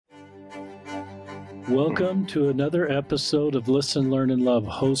Welcome to another episode of Listen, Learn, and Love,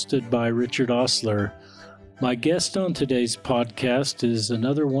 hosted by Richard Ostler. My guest on today's podcast is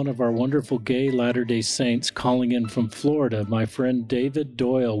another one of our wonderful gay Latter-day Saints calling in from Florida, my friend David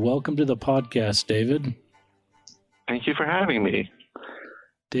Doyle. Welcome to the podcast, David. Thank you for having me.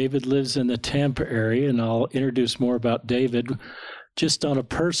 David lives in the Tampa area, and I'll introduce more about David. Just on a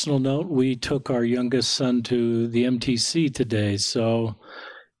personal note, we took our youngest son to the MTC today, so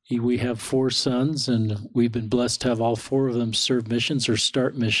we have 4 sons, and we've been blessed to have all 4 of them serve missions or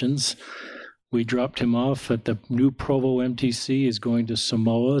start missions. We dropped him off at the new Provo MTC. He's going to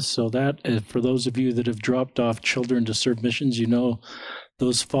Samoa. So that, for those of you that have dropped off children to serve missions, you know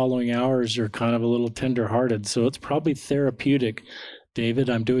those following hours are kind of a little tender-hearted. So it's probably therapeutic. David,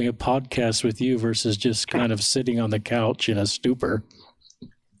 I'm doing a podcast with you versus just kind of sitting on the couch in a stupor.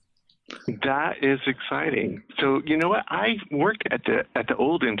 That is exciting. So, you know what? I worked at the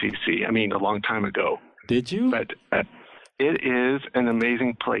old MTC, a long time ago. Did you? But it is an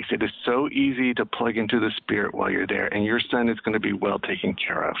amazing place. It is so easy to plug into the Spirit while you're there, and your son is going to be well taken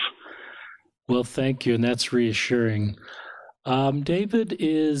care of. Well, thank you, and that's reassuring. David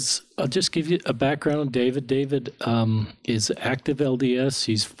is, I'll just give you a background on David. David is active LDS.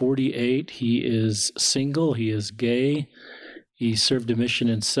 He's 48. He is single. He is gay. He served a mission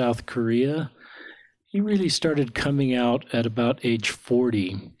in South Korea. He really started coming out at about age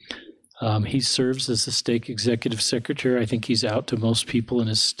 40. He serves as the stake executive secretary. I think he's out to most people in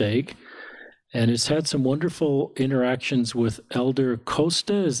his stake, and has had some wonderful interactions with Elder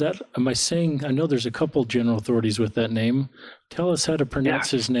Costa. Am I saying, I know there's a couple general authorities with that name. Tell us how to pronounce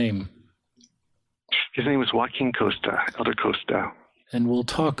his name. His name is Joaquin Costa, Elder Costa. And we'll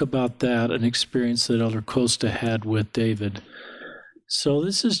talk about that, an experience that Elder Costa had with David. So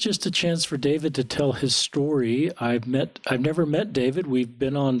this is just a chance for David to tell his story. I've never met David. We've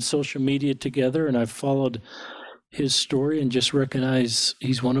been on social media together, and I've followed his story and just recognize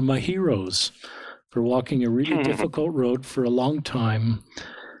he's one of my heroes for walking a really difficult road for a long time,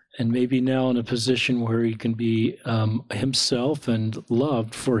 and maybe now in a position where he can be himself and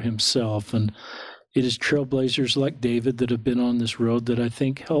loved for himself. And it is trailblazers like David that have been on this road that I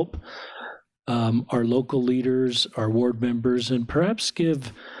think help our local leaders, our ward members, and perhaps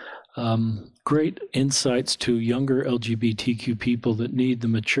give great insights to younger LGBTQ people that need the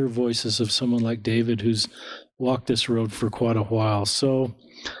mature voices of someone like David, who's walked this road for quite a while. So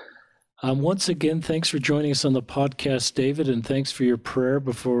once again, thanks for joining us on the podcast, David, and thanks for your prayer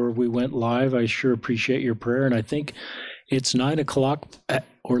before we went live. I sure appreciate your prayer, and I think it's 9 o'clock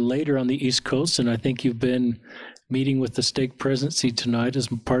or later on the East Coast, and I think you've been meeting with the stake presidency tonight as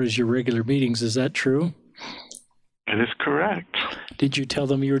part of your regular meetings. Is that true? That is correct. Did you tell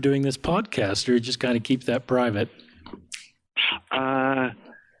them you were doing this podcast, or just kind of keep that private?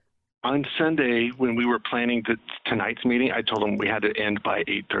 On Sunday, when we were planning tonight's meeting, I told them we had to end by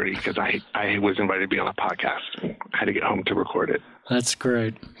 8:30 because I was invited to be on a podcast. I had to get home to record it. That's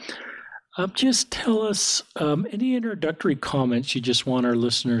great. Just tell us any introductory comments you just want our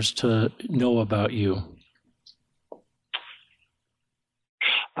listeners to know about you.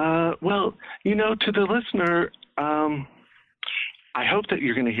 Well, to the listener, I hope that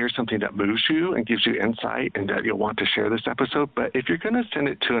you're going to hear something that moves you and gives you insight and that you'll want to share this episode. But if you're going to send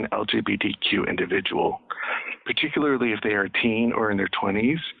it to an LGBTQ individual, particularly if they are a teen or in their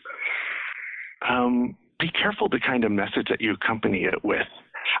 20s, be careful the kind of message that you accompany it with.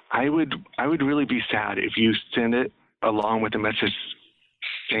 I would really be sad if you send it along with a message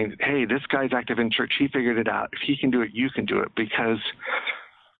saying, hey, this guy's active in church. He figured it out. If he can do it, you can do it, because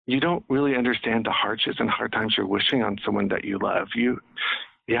you don't really understand the hardships and hard times you're wishing on someone that you love. You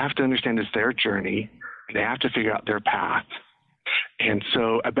have to understand it's their journey, and they have to figure out their path. And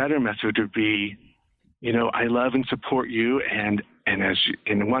so a better message would be, I love and support you, and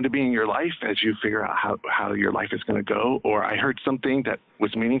want to be in your life as you figure out how your life is going to go. Or I heard something that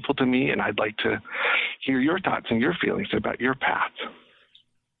was meaningful to me, and I'd like to hear your thoughts and your feelings about your path.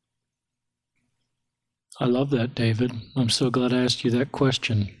 I love that, David. I'm so glad I asked you that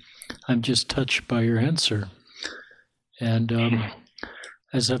question. I'm just touched by your answer. And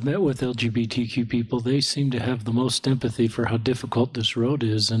as I've met with LGBTQ people, they seem to have the most empathy for how difficult this road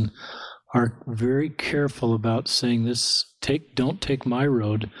is, and are very careful about saying this, don't take my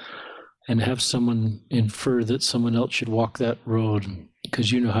road, and have someone infer that someone else should walk that road,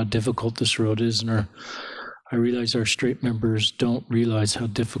 because you know how difficult this road is, and I realize our straight members don't realize how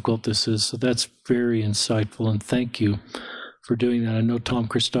difficult this is. So that's very insightful, and thank you for doing that. I know Tom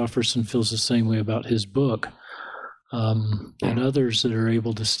Christofferson feels the same way about his book. And others that are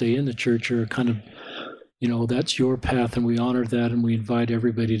able to stay in the church are kind of that's your path, and we honor that, and we invite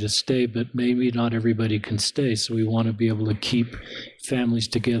everybody to stay, but maybe not everybody can stay. So we want to be able to keep families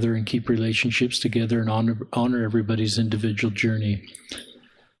together and keep relationships together and honor everybody's individual journey.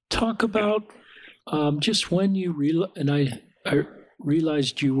 Talk about just when you I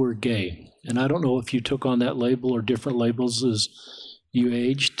realized you were gay, and I don't know if you took on that label or different labels as you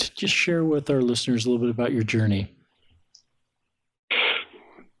aged. Just share with our listeners a little bit about your journey.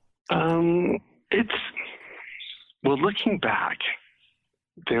 Looking back,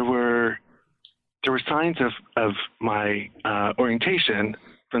 there were signs of my orientation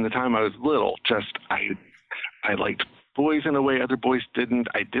from the time I was little. Just I liked boys in a way other boys didn't.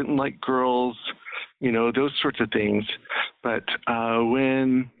 I didn't like girls, those sorts of things. But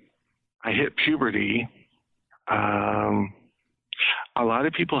when I hit puberty, a lot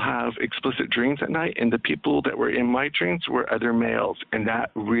of people have explicit dreams at night, and the people that were in my dreams were other males, and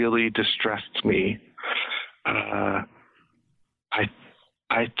that really distressed me.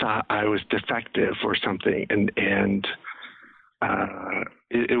 I thought I was defective or something, and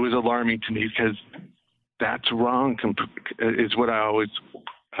it was alarming to me because that's wrong, is what I always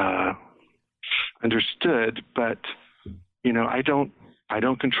understood. But I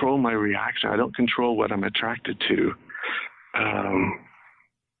don't control my reaction. I don't control what I'm attracted to.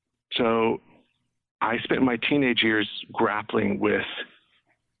 So I spent my teenage years grappling with,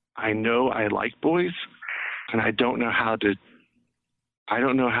 I know I like boys, and I don't know how to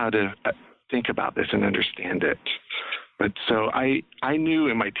think about this and understand it. But so I knew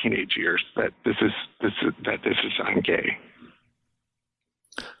in my teenage years that I'm gay.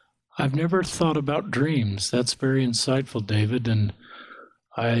 I've never thought about dreams. That's very insightful, David. And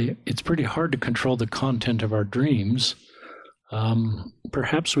it's pretty hard to control the content of our dreams.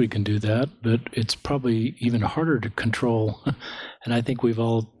 Perhaps we can do that, but it's probably even harder to control. And I think we've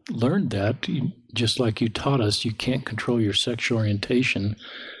all learned that, just like you taught us, you can't control your sexual orientation.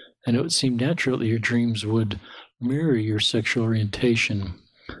 And it would seem natural that your dreams would mirror your sexual orientation.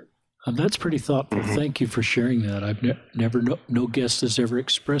 That's pretty thoughtful. Mm-hmm. Thank you for sharing that. I've never, no guest has ever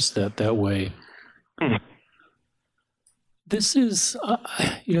expressed that way. Mm-hmm. This is,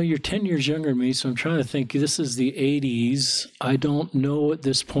 you're 10 years younger than me, so I'm trying to think, this is the 80s. I don't know at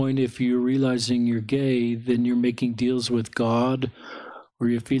this point if you're realizing you're gay, then you're making deals with God, or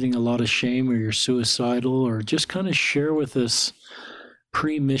you're feeling a lot of shame, or you're suicidal, or just kind of share with us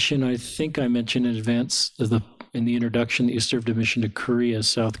pre-mission. I think I mentioned in advance in the introduction that you served a mission to Korea,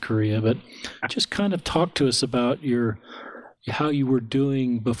 South Korea, but just kind of talk to us about how you were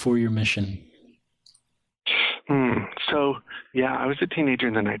doing before your mission. So, I was a teenager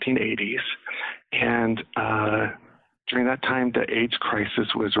in the 1980s, and during that time, the AIDS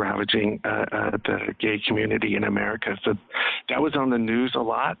crisis was ravaging the gay community in America. So that was on the news a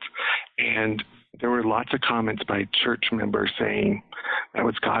lot, and there were lots of comments by church members saying that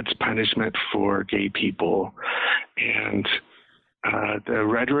was God's punishment for gay people. And the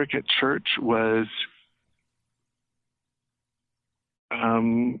rhetoric at church was,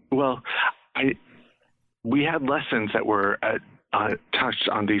 we had lessons that were touched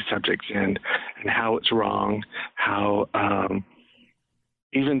on these subjects and how it's wrong, how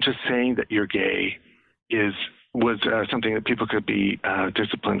even just saying that you're gay was something that people could be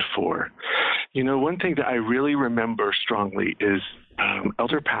disciplined for. One thing that I really remember strongly is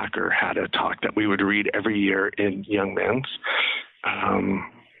Elder Packer had a talk that we would read every year in Young Men's,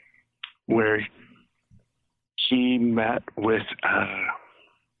 where he met with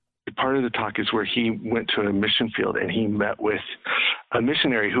part of the talk is where he went to a mission field and he met with a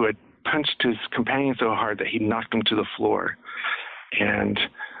missionary who had punched his companion so hard that he knocked him to the floor. And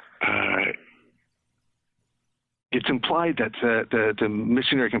it's implied that the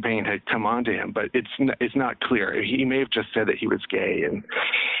missionary companion had come on to him, but it's not clear. He may have just said that he was gay.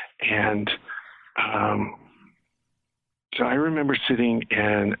 And so I remember sitting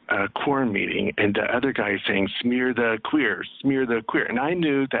in a quorum meeting and the other guy saying, smear the queer. And I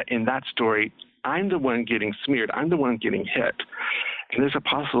knew that in that story, I'm the one getting smeared. I'm the one getting hit. And this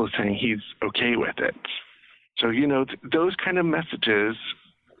apostle is saying he's okay with it. So, those kind of messages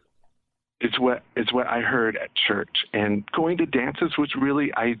is what I heard at church. And going to dances was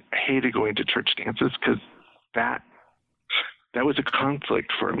really, I hated going to church dances because that was a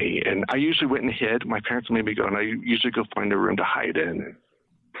conflict for me. And I usually went and hid. My parents made me go, and I usually go find a room to hide in.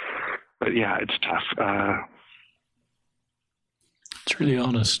 But yeah, it's tough. It's really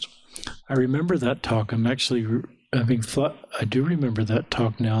honest. I remember that talk. I'm actually I do remember that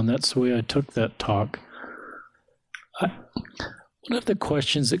talk now, and that's the way I took that talk. One of the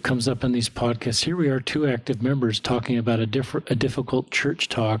questions that comes up in these podcasts, here we are, two active members talking about a difficult church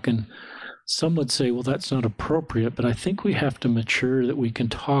talk, and some would say, well, that's not appropriate, but I think we have to mature that we can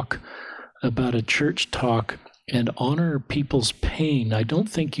talk about a church talk and honor people's pain. I don't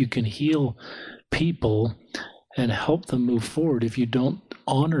think you can heal people and help them move forward if you don't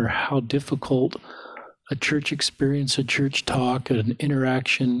honor how difficult a church experience, a church talk, an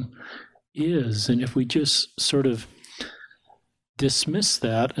interaction is. And if we just sort of dismiss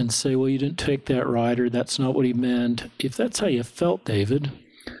that and say, well, you didn't take that right, or that's not what he meant, if that's how you felt, David,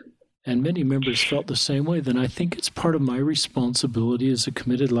 and many members felt the same way, then I think it's part of my responsibility as a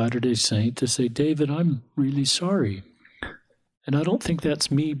committed Latter-day Saint to say, David, I'm really sorry. And I don't think that's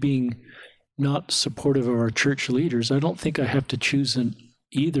me being not supportive of our church leaders. I don't think I have to choose an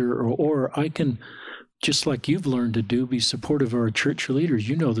either or. I can, just like you've learned to do, be supportive of our church leaders.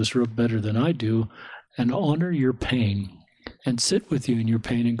 You know this real better than I do, and honor your pain and sit with you in your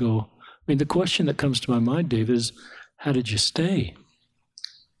pain and go, I mean, the question that comes to my mind, David, is how did you stay?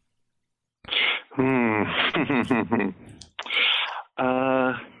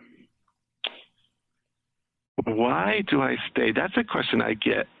 Why do I stay? That's a question I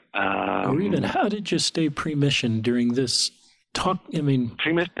get. Or even how did you stay pre-mission during this talk? I mean,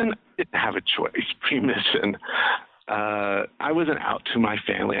 pre-mission, I didn't have a choice. Pre-mission, I wasn't out to my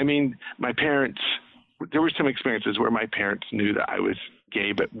family. I mean, my parents, there were some experiences where my parents knew that I was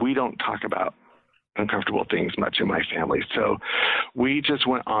gay, but we don't talk about uncomfortable things much in my family. So we just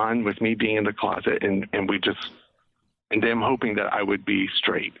went on with me being in the closet, and them hoping that I would be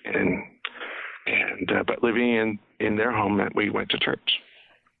straight, but living in their home meant we went to church.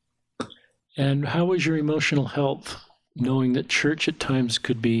 And how was your emotional health, knowing that church at times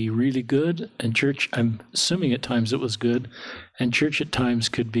could be really good, and church, I'm assuming at times it was good, and church at times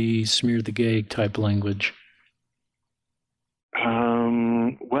could be smear the gay type language?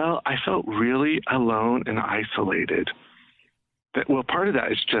 Well, I felt really alone and isolated. Well, part of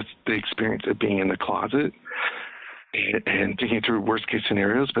that is just the experience of being in the closet and thinking through worst case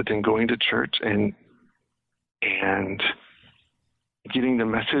scenarios, but then going to church and getting the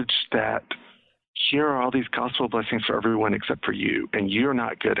message that here are all these gospel blessings for everyone except for you, and you're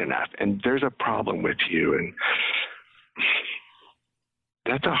not good enough, and there's a problem with you. And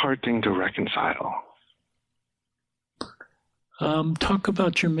that's a hard thing to reconcile. Talk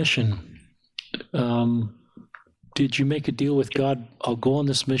about your mission. Did you make a deal with God? I'll go on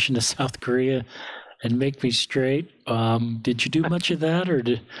this mission to South Korea and make me straight. Did you do much of that, or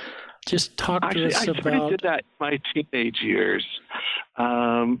just talk to us about? I did that in my teenage years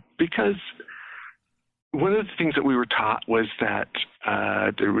because one of the things that we were taught was that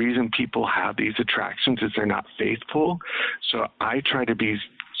the reason people have these attractions is they're not faithful. So I try to be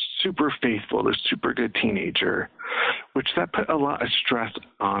super faithful, a super good teenager, which that put a lot of stress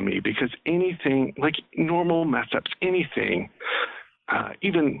on me because anything, like normal mess ups, anything,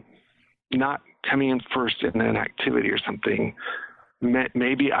 even not coming in first in an activity or something,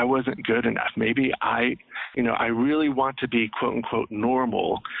 maybe I wasn't good enough. Maybe I really want to be quote unquote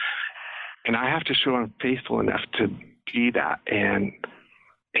normal, and I have to show I'm faithful enough to be that. And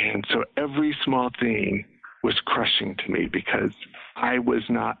so every small thing was crushing to me because I was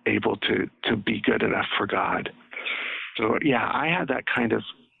not able to be good enough for God. So yeah, I had that kind of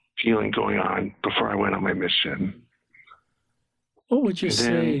feeling going on before I went on my mission. What would you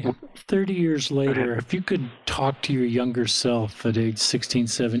say 30 years later, if you could talk to your younger self at age 16,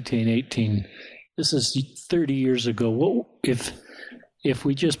 17, 18, this is 30 years ago, what if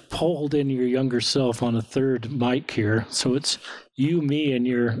we just polled in your younger self on a third mic here, so it's you, me, and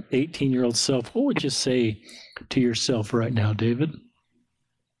your 18-year-old self, what would you say to yourself right now, David?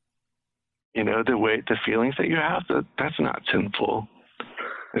 The feelings that you have, that's not sinful.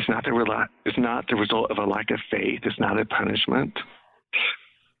 It's not the result of a lack of faith. It's not a punishment.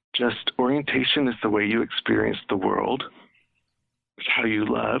 Just orientation is the way you experience the world. It's how you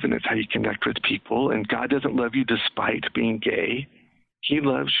love, and it's how you connect with people. And God doesn't love you despite being gay. He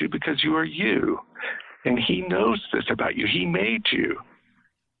loves you because you are you. And he knows this about you. He made you.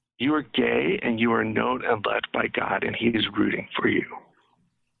 You are gay, and you are known and loved by God, and he is rooting for you.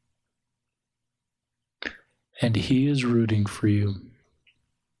 And he is rooting for you.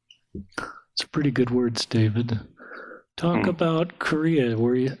 It's pretty good words, David. Talk about Korea.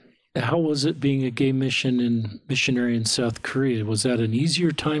 How was it being a gay missionary in South Korea? Was that an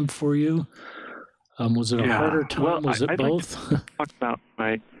easier time for you? Was it a harder time? Well, was it both? Like talk about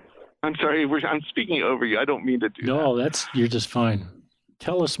I'm sorry, I'm speaking over you. I don't mean to do that. No, you're just fine.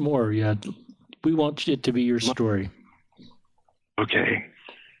 Tell us more. Yeah, we want it to be your story. Okay.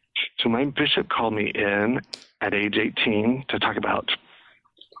 So my bishop called me in at age 18 to talk about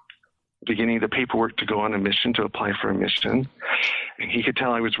beginning the paperwork to go on a mission, to apply for a mission. And he could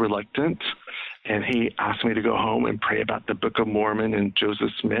tell I was reluctant. And he asked me to go home and pray about the Book of Mormon and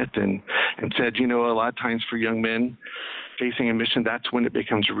Joseph Smith, and said, a lot of times for young men facing a mission, that's when it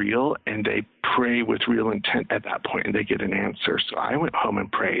becomes real, and they pray with real intent at that point, and they get an answer. So I went home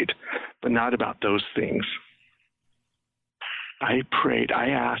and prayed, but not about those things. I prayed. I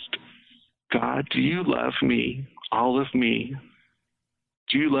asked, God, do you love me, all of me?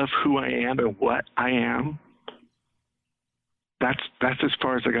 Do you love who I am and what I am? That's as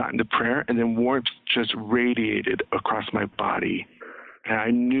far as I got into prayer, and then warmth just radiated across my body. And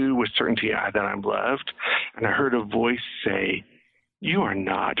I knew with certainty that I'm loved. And I heard a voice say, you are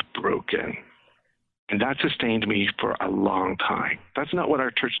not broken. And that sustained me for a long time. That's not what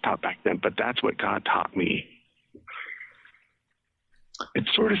our church taught back then, but that's what God taught me.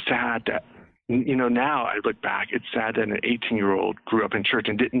 It's sort of sad that, now I look back, it's sad that an 18-year-old grew up in church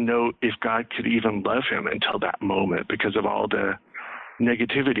and didn't know if God could even love him until that moment because of all the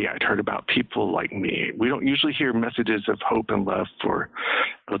negativity I'd heard about people like me. We don't usually hear messages of hope and love for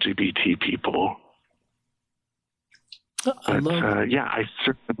LGBT people. I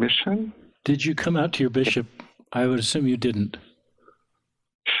served the mission. Did you come out to your bishop? I would assume you didn't.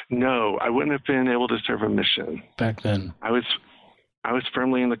 No, I wouldn't have been able to serve a mission. Back then. I was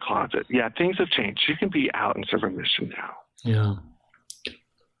firmly in the closet. Yeah, things have changed. You can be out and serve a mission now. Yeah.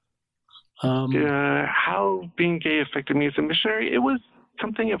 How being gay affected me as a missionary, it was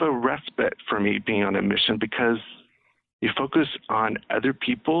something of a respite for me being on a mission because you focus on other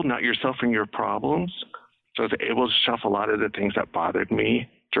people, not yourself and your problems. So I was able to shelf a lot of the things that bothered me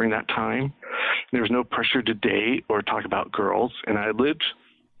during that time. There was no pressure to date or talk about girls. And I lived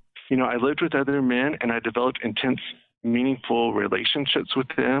with other men, and I developed intense, meaningful relationships with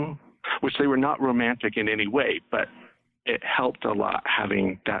them, which they were not romantic in any way, but it helped a lot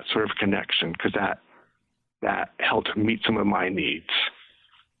having that sort of connection because that helped meet some of my needs.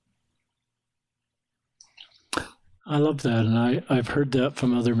 I love that, and I've heard that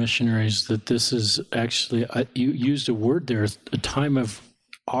from other missionaries that this is actually, you used a word there, a time of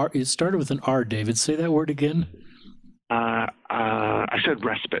R. It started with an R, David. Say that word again. I said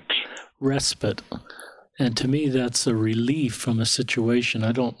respite. Respite. And to me, that's a relief from a situation.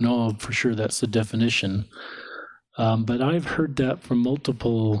 I don't know for sure that's the definition. But I've heard that from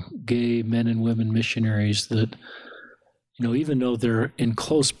multiple gay men and women missionaries that, even though they're in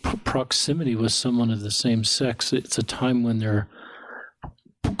close proximity with someone of the same sex, it's a time when they're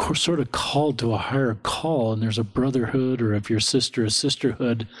sort of called to a higher call, and there's a brotherhood, or if you're a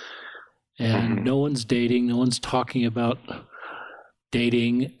sisterhood, and no one's dating, no one's talking about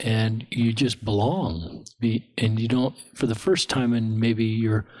dating, and you just belong. And you don't, for the first time in maybe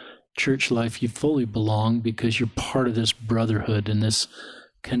your church life, you fully belong because you're part of this brotherhood and this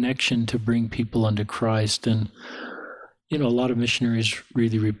connection to bring people unto Christ. And a lot of missionaries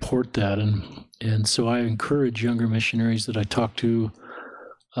really report that, and so I encourage younger missionaries that I talk to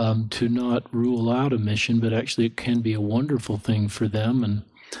not rule out a mission, but actually it can be a wonderful thing for them,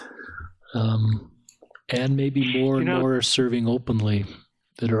 and maybe more and more are serving openly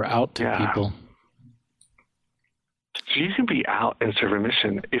that are out to people. So you can be out and serve a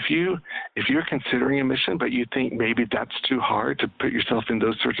mission. If you're considering a mission, but you think maybe that's too hard to put yourself in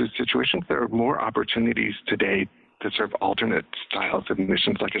those sorts of situations, there are more opportunities today to serve alternate styles of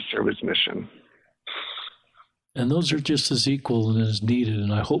missions, like a service mission. And those are just as equal and as needed.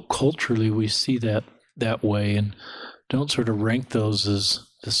 And I hope culturally we see that way and don't sort of rank those as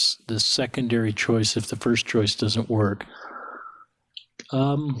the secondary choice if the first choice doesn't work.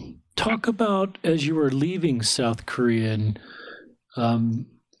 Talk about as you were leaving South Korea, and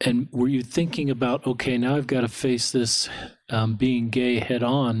were you thinking about, okay, now I've got to face this being gay head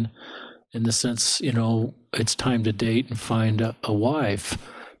on, in the sense, it's time to date and find a wife.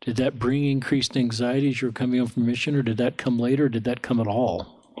 Did that bring increased anxiety as you were coming home from mission, or did that come later? Or did that come at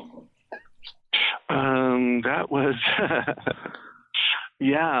all? That was,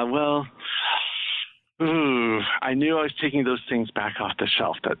 yeah, well, I knew I was taking those things back off the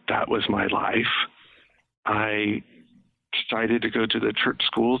shelf, that was my life. I decided to go to the church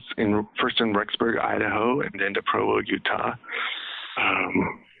schools, first in Rexburg, Idaho, and then to Provo, Utah.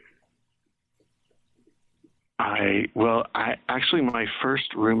 My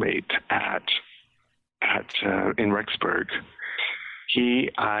first roommate in Rexburg, he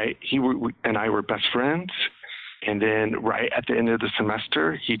and I were best friends. And then right at the end of the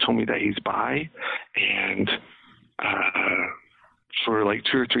semester, he told me that he's bi. And for like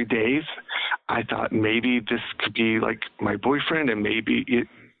 2 or 3 days, I thought maybe this could be like my boyfriend, and maybe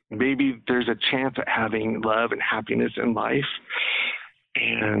there's a chance at having love and happiness in life.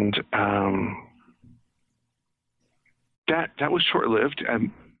 And that was short-lived.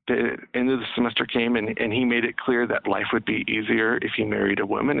 the end of the semester came, and he made it clear that life would be easier if he married a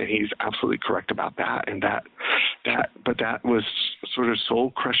woman, and he's absolutely correct about that. And but that was sort of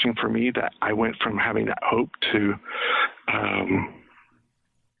soul crushing for me, that I went from having that hope to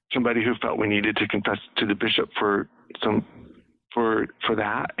somebody who felt we needed to confess to the bishop for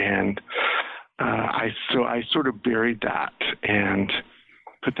that. And I sort of buried that and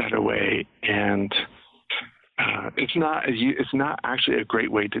put that away. And it's not actually a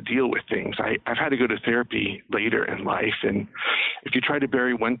great way to deal with things. I've had to go to therapy later in life, and if you try to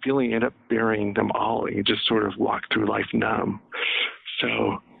bury one feeling, you end up burying them all, and you just sort of walk through life numb.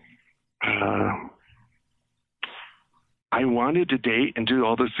 So I wanted to date and do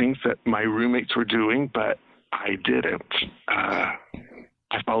all those things that my roommates were doing, but I didn't. I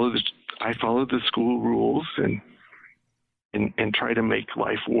followed the school rules and try to make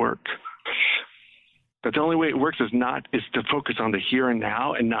life work. But the only way it works is to focus on the here and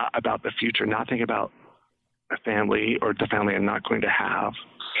now, and not about the future, not think about a family or the family I'm not going to have,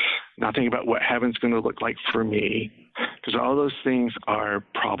 not think about what heaven's going to look like for me, because all those things are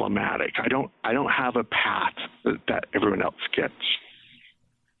problematic. I don't have a path that everyone else gets.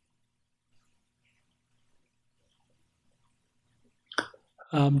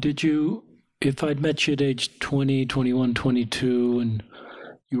 Did you, if I'd met you at age 20, 21, 22, and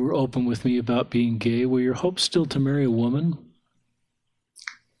you were open with me about being gay, were your hopes still to marry a woman?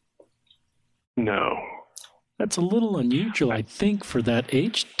 No. That's a little unusual, I think, for that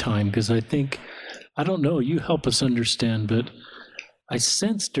age time, because I don't know, you help us understand, but I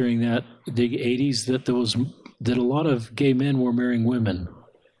sensed during the 80s that a lot of gay men were marrying women.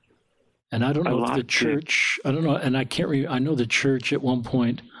 And I don't know if the church, I don't know, and I know the church at one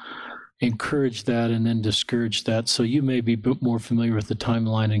point encouraged that and then discouraged that. So you may be more familiar with the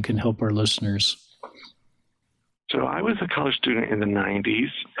timeline and can help our listeners. So I was a college student in the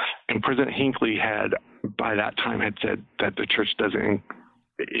 90s, and President Hinckley by that time had said that the church doesn't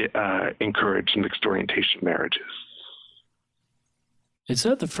encourage mixed orientation marriages. Is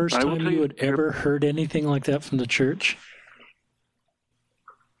that the first time you had ever heard anything like that from the church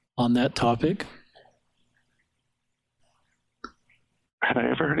on that topic? Had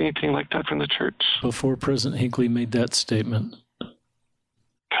I ever heard anything like that from the church? Before President Hinckley made that statement.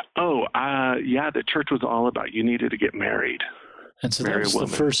 Oh, yeah, the church was all about you needed to get married. And so that was the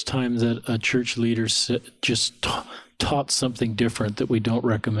first time that a church leader just taught something different, that we don't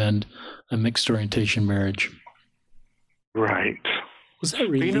recommend a mixed orientation marriage. Right. Was that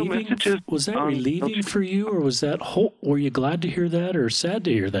relieving? Was that relieving for you, or was that were you glad to hear that, or sad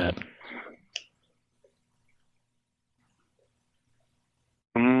to hear that?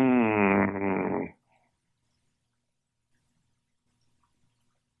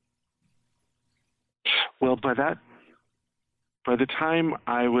 Well, by the time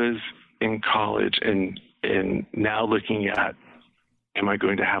I was in college and now looking at, am I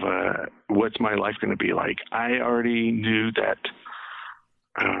going to have what's my life going to be like? I already knew that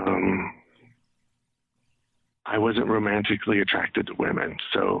I wasn't romantically attracted to women.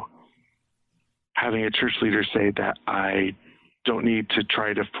 So having a church leader say that I don't need to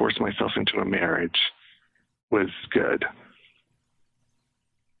try to force myself into a marriage was good.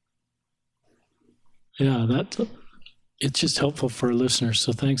 Yeah, it's just helpful for our listeners.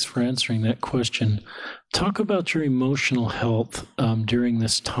 So thanks for answering that question. Talk about your emotional health during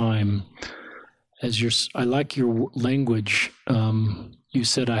this time. I like your language. You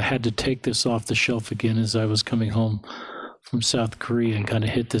said I had to take this off the shelf again as I was coming home from South Korea and kind of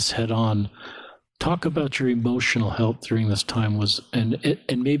hit this head on. Talk about your emotional health during this time.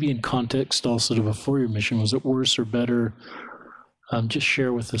 And maybe in context also to before your mission, was it worse or better? Just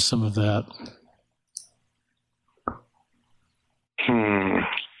share with us some of that.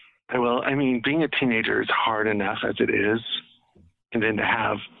 Well, I mean, being a teenager is hard enough as it is, and then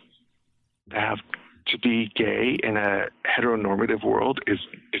to be gay in a heteronormative world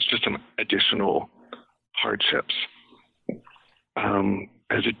it's just some additional hardships.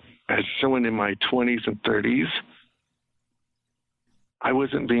 As someone in my 20s and 30s, I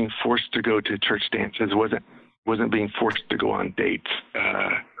wasn't being forced to go to church dances, wasn't being forced to go on dates.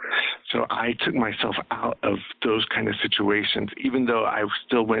 So I took myself out of those kind of situations, even though I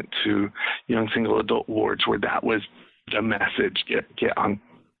still went to young single adult wards where that was the message: get on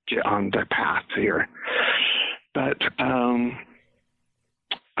the path here. But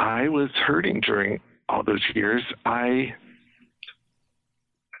I was hurting during all those years. I've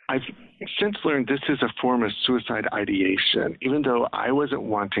since learned this is a form of suicide ideation. Even though I wasn't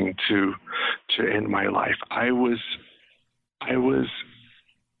wanting to end my life, I was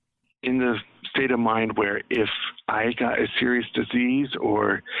in the state of mind where if I got a serious disease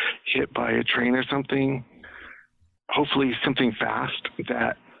or hit by a train or something, hopefully something fast,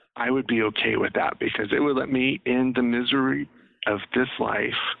 that I would be okay with that, because it would let me end the misery of this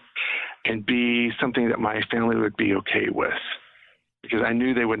life and be something that my family would be okay with. Because I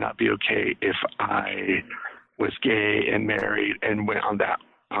knew they would not be okay if I was gay and married and went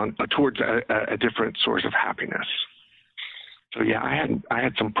towards a different source of happiness. So yeah, I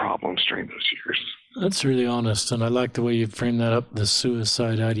had some problems during those years. That's really honest, and I like the way you frame that up. The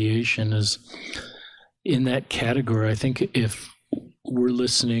suicide ideation is in that category. I think if we're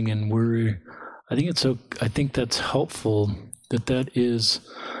listening and I think that's helpful. That is,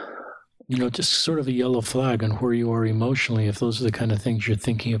 just sort of a yellow flag on where you are emotionally. If those are the kind of things you're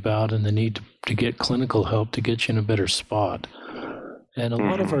thinking about, and the need to get clinical help to get you in a better spot. And a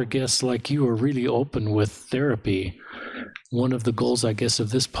lot of our guests, like you, are really open with therapy. One of the goals, I guess,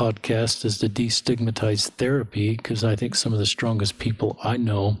 of this podcast is to destigmatize therapy, because I think some of the strongest people I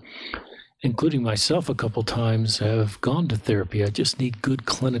know, including myself a couple times, have gone to therapy. I just need good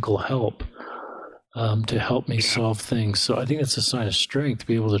clinical help to help me solve things. So I think it's a sign of strength to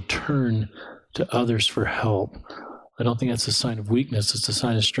be able to turn to others for help. I don't think that's a sign of weakness. It's a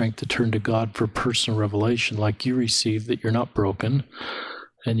sign of strength to turn to God for personal revelation, like you received, that you're not broken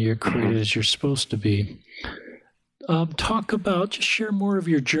and you're created as you're supposed to be. Just share more of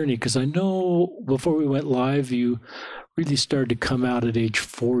your journey, because I know before we went live, you really started to come out at age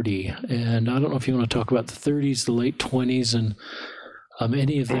 40. And I don't know if you want to talk about the 30s, the late 20s, and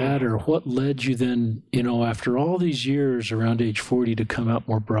any of that, or what led you then, after all these years around age 40, to come out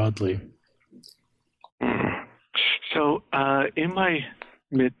more broadly. So in my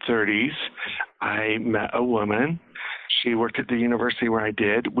mid-30s, I met a woman. She worked at the university where I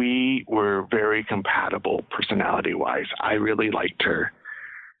did. We were very compatible personality-wise. I really liked her.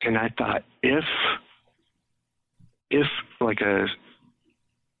 And I thought, if like the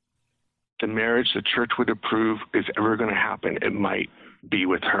marriage the church would approve is ever going to happen, it might be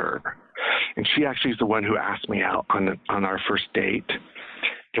with her. And she actually is the one who asked me out on our first date.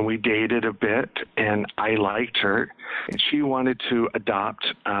 And we dated a bit, and I liked her, and she wanted to adopt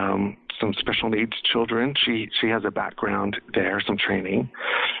some special needs children. She has a background there, some training.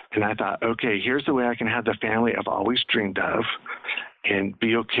 And I thought, okay, here's the way I can have the family I've always dreamed of and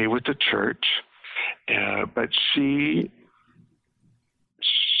be okay with the church. But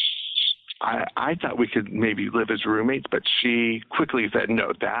I thought we could maybe live as roommates, but she quickly said,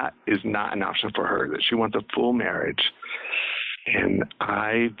 no, that is not an option for her, that she wants a full marriage. And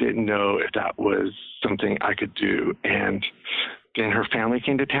I didn't know if that was something I could do. And then her family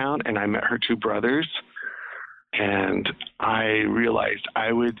came to town, and I met her two brothers. And I realized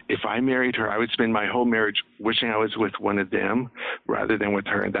if I married her, I would spend my whole marriage wishing I was with one of them rather than with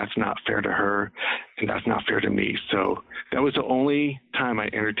her. And that's not fair to her, and that's not fair to me. So that was the only time I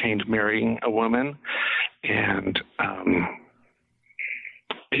entertained marrying a woman. And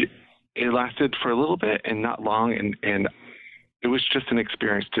it lasted for a little bit and not long. And it was just an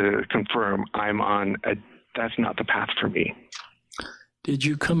experience to confirm that's not the path for me. Did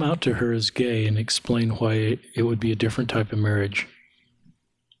you come out to her as gay and explain why it would be a different type of marriage?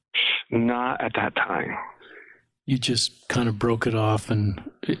 Not at that time. You just kind of broke it off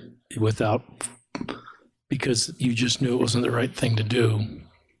because you just knew it wasn't the right thing to do.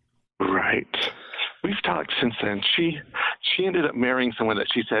 Right. We've talked since then. She ended up marrying someone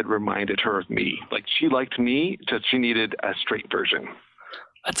that she said reminded her of me. Like, she liked me, just she needed a straight version.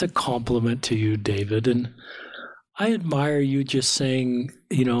 That's a compliment to you, David. And I admire you just saying,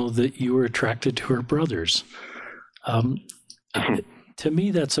 that you were attracted to her brothers. To me,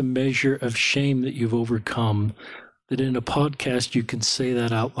 that's a measure of shame that you've overcome, that in a podcast you can say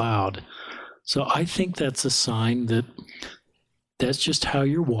that out loud. So I think that's a sign that that's just how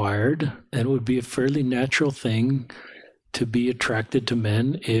you're wired, and it would be a fairly natural thing to be attracted to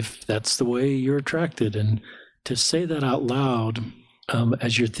men if that's the way you're attracted. And to say that out loud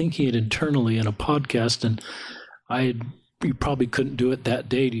as you're thinking it internally in a podcast, and you probably couldn't do it that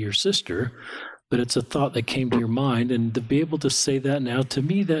day to your sister, but it's a thought that came to your mind. And to be able to say that now, to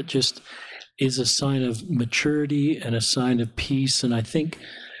me, that just is a sign of maturity and a sign of peace. And I think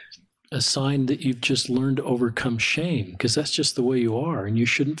a sign that you've just learned to overcome shame, because that's just the way you are, and you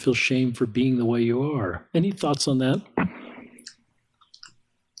shouldn't feel shame for being the way you are. Any thoughts on that?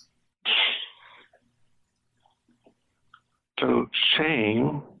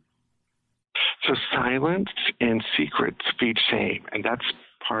 So silence and secrets feed shame, and that's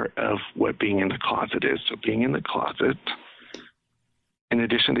part of what being in the closet is. So being in the closet in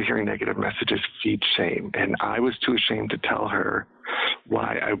addition to hearing negative messages, feed shame. And I was too ashamed to tell her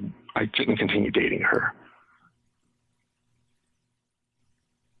why I couldn't continue dating her.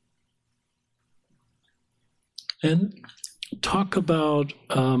 And talk about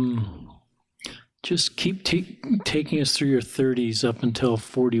just keep taking us through your 30s up until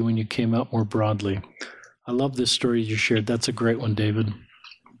 40 when you came out more broadly. I love this story you shared. That's a great one, David.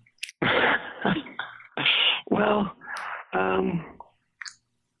 Well,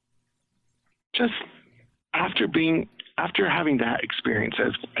 just after having that experience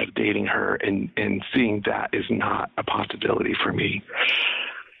of dating her and seeing that is not a possibility for me,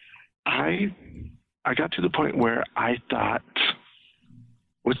 I got to the point where I thought,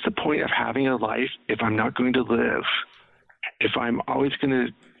 what's the point of having a life if I'm not going to live? If I'm always going to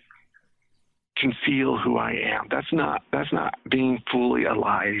conceal who I am, that's not being fully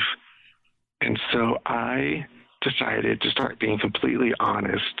alive. And so I decided to start being completely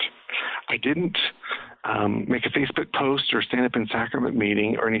honest. I didn't make a Facebook post or stand up in sacrament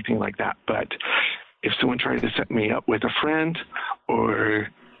meeting or anything like that. But if someone tried to set me up with a friend or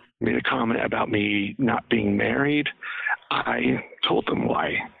made a comment about me not being married, I told them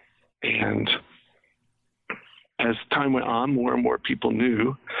why. And as time went on, more and more people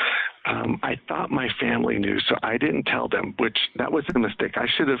knew. I thought my family knew, so I didn't tell them, which that was a mistake. I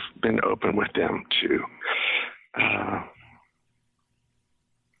should have been open with them too.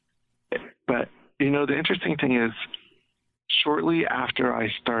 But, the interesting thing is, shortly after I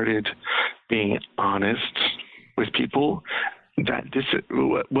started being honest with people,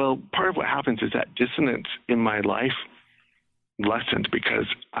 part of what happens is that dissonance in my life lessened because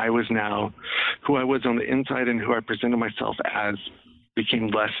I was now who I was on the inside and who I presented myself as became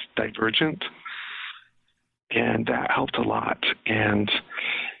less divergent. And that helped a lot. And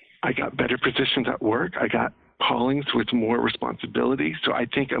I got better positions at work. I got callings with more responsibility. So I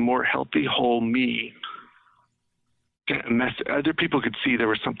think a more healthy, whole me, other people could see there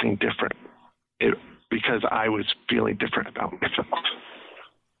was something different because I was feeling different about myself.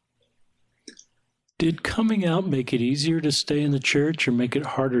 Did coming out make it easier to stay in the church or make it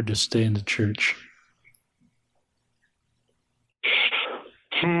harder to stay in the church?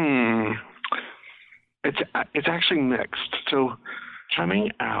 It's actually mixed. So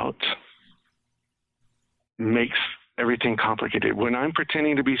coming out makes everything complicated. When I'm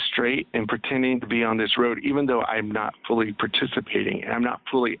pretending to be straight and pretending to be on this road, even though I'm not fully participating and I'm not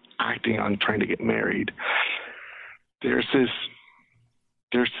fully acting on trying to get married, there's this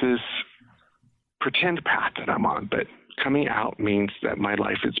pretend path that I'm on. But coming out means that my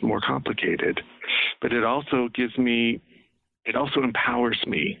life is more complicated. But it also empowers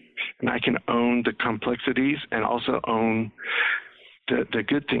me, and I can own the complexities and also own the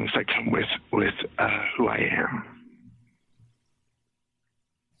good things that come with who I am.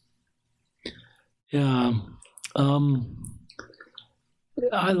 Yeah.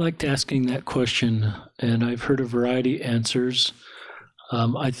 I liked asking that question, and I've heard a variety of answers.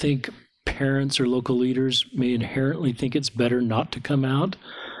 I think parents or local leaders may inherently think it's better not to come out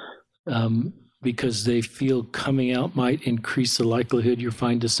because they feel coming out might increase the likelihood you'll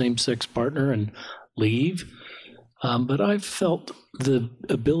find a same-sex partner and leave. But I've felt the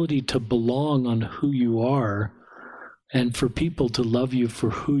ability to belong on who you are and for people to love you for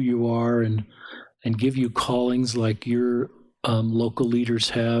who you are and give you callings like your local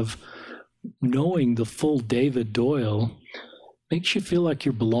leaders have, knowing the full David Doyle makes you feel like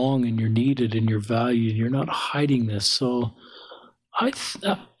you belong and you're needed and you're valued. You're not hiding this. So I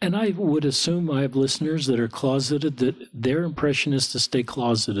would assume I have listeners that are closeted, that their impression is to stay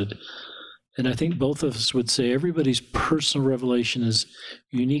closeted. And I think both of us would say everybody's personal revelation is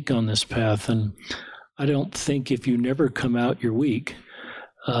unique on this path. And I don't think if you never come out, you're weak.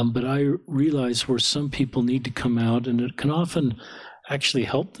 But I realize where some people need to come out, and it can often actually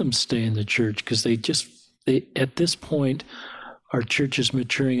help them stay in the church because they at this point, our church is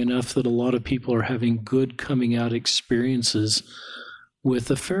maturing enough that a lot of people are having good coming out experiences with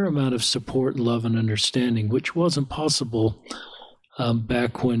a fair amount of support, love, and understanding, which wasn't possible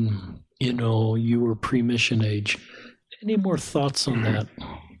back when, you were pre-mission age. Any more thoughts on that?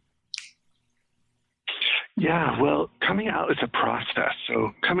 Yeah, well, coming out is a process.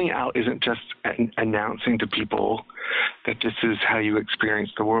 So coming out isn't just announcing to people that this is how you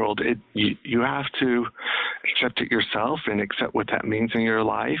experience the world. You have to accept it yourself and accept what that means in your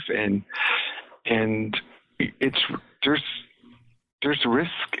life. And there's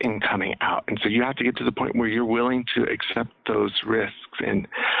risk in coming out. And so you have to get to the point where you're willing to accept those risks.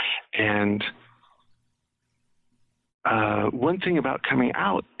 And one thing about coming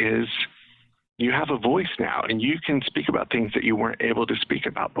out is you have a voice now, and you can speak about things that you weren't able to speak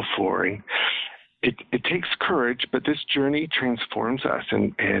about before. And it takes courage, but this journey transforms us,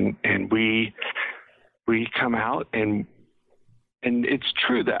 and we come out, and it's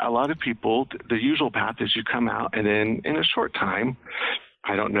true that a lot of people, the usual path is you come out, and then in a short time,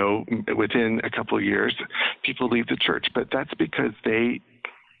 I don't know, within a couple of years, people leave the church, but that's because they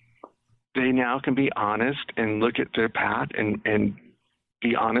now can be honest and look at their path and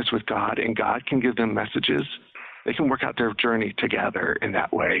be honest with God, and God can give them messages. They can work out their journey together in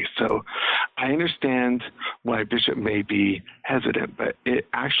that way. So I understand why Bishop may be hesitant, but it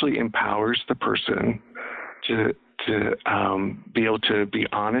actually empowers the person to be able to be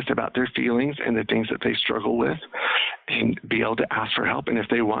honest about their feelings and the things that they struggle with, and be able to ask for help. And if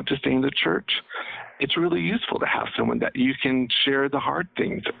they want to stay in the church, it's really useful to have someone that you can share the hard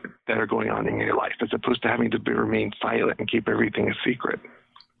things that are going on in your life, as opposed to having to remain silent and keep everything a secret.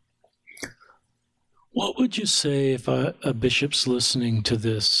 What would you say if a bishop's listening to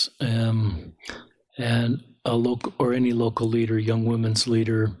this, and a local or any local leader, young women's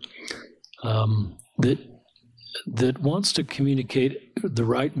leader, that wants to communicate the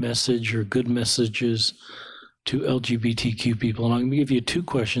right message or good messages to LGBTQ people? And I'm going to give you two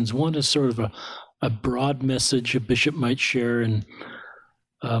questions. One is sort of a broad message a bishop might share, and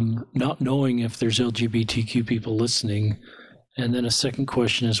not knowing if there's LGBTQ people listening. And then a second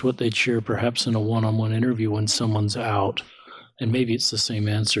question is what they'd share perhaps in a one-on-one interview when someone's out. And maybe it's the same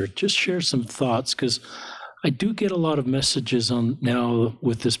answer. Just share some thoughts, because I do get a lot of messages on now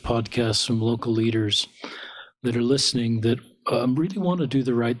with this podcast from local leaders that are listening that really want to do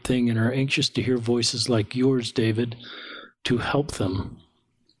the right thing and are anxious to hear voices like yours, David, to help them.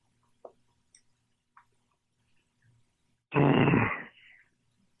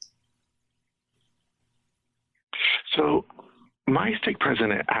 So my stake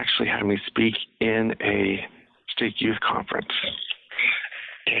president actually had me speak in a stake youth conference,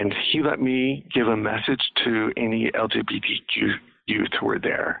 and he let me give a message to any LGBTQ youth who were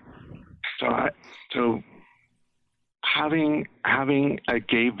there. So having a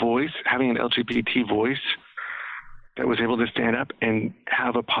gay voice, having an LGBT voice that was able to stand up and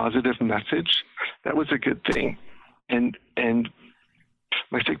have a positive message, that was a good thing. And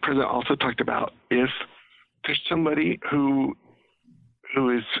my stake president also talked about, if there's somebody who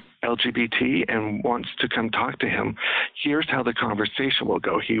is LGBT and wants to come talk to him, here's how the conversation will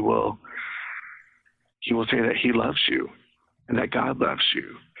go. He will say that he loves you and that God loves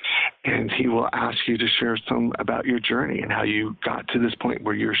you. And he will ask you to share some about your journey and how you got to this point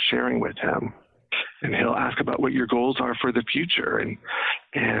where you're sharing with him. And he'll ask about what your goals are for the future.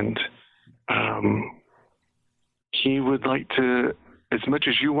 And he would like to, as much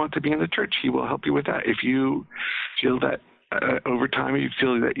as you want to be in the church, he will help you with that. If you feel that over time you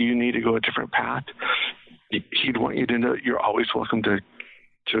feel that you need to go a different path, he'd want you to know that you're always welcome to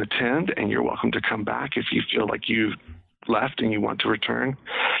attend, and you're welcome to come back if you feel like you've left and you want to return.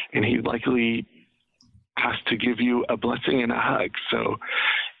 And he likely has to give you a blessing and a hug. So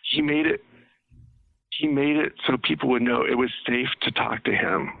he made it so people would know it was safe to talk to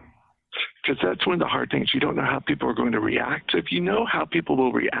him, because that's one of the hard things. You don't know how people are going to react. So if you know how people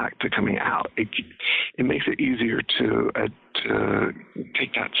will react to coming out, it makes it easier to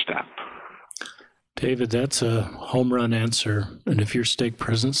take that step. David, that's a home run answer. And if your stake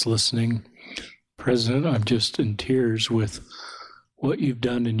president's listening, President, I'm just in tears with what you've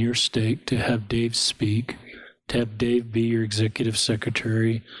done in your stake to have Dave speak, to have Dave be your executive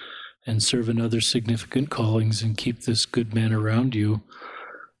secretary and serve in other significant callings and keep this good man around you.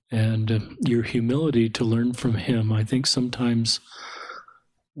 And your humility to learn from him. I think sometimes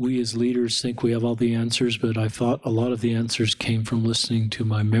we as leaders think we have all the answers, but I thought a lot of the answers came from listening to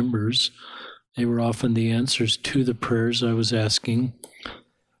my members. They were often the answers to the prayers I was asking.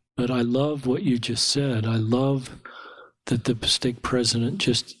 But I love what you just said. I love that the stake president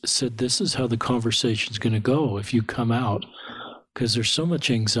just said, this is how the conversation's going to go if you come out. Because there's so much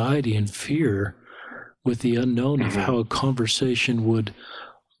anxiety and fear with the unknown of how a conversation would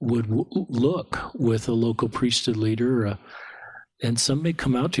look with a local priesthood leader, and some may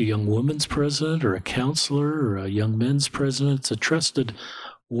come out to a young women's president or a counselor or a young men's president. It's a trusted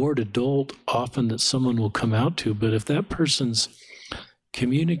ward adult often that someone will come out to. But if that person's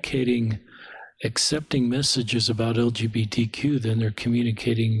communicating accepting messages about LGBTQ, then they're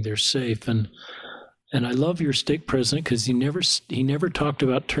communicating they're safe. And I love your stake president because he never talked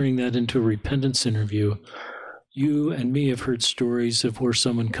about turning that into a repentance interview. You and me have heard stories of where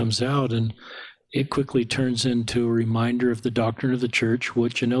someone comes out and it quickly turns into a reminder of the doctrine of the church,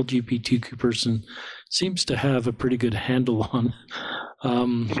 which an LGBTQ person seems to have a pretty good handle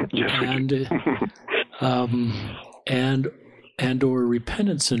Yes, and and or a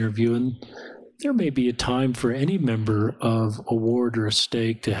repentance interview. And there may be a time for any member of a ward or a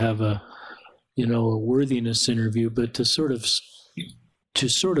stake to have a worthiness interview, but to sort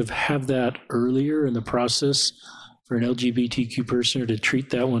of have that earlier in the process for an LGBTQ person, or to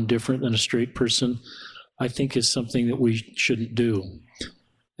treat that one different than a straight person, I think is something that we shouldn't do.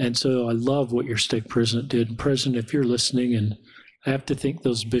 And so I love what your stake president did. And President, if you're listening, and I have to think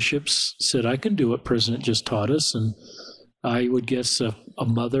those bishops said, I can do what President just taught us. And I would guess a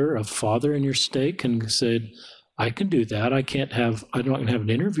mother, a father in your stake, and said, I can do that. I'm not going to have an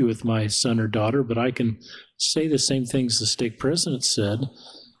interview with my son or daughter, but I can say the same things the stake president said.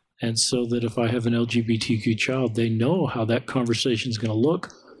 And so that if I have an LGBTQ child, they know how that conversation is going to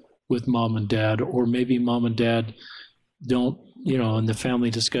look with mom and dad, or maybe mom and dad don't, in the family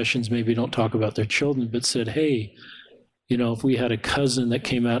discussions, maybe don't talk about their children, but said, hey, if we had a cousin that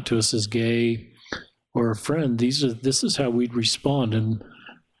came out to us as gay, or a friend, this is how we'd respond.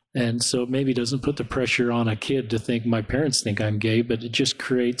 And so it maybe doesn't put the pressure on a kid to think my parents think I'm gay, but it just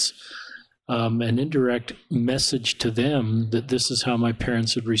creates an indirect message to them that this is how my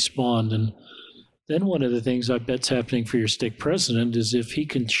parents would respond. And then one of the things I bet's happening for your stake president is if he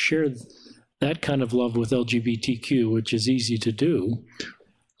can share that kind of love with LGBTQ, which is easy to do,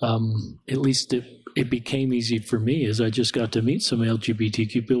 at least it became easy for me as I just got to meet some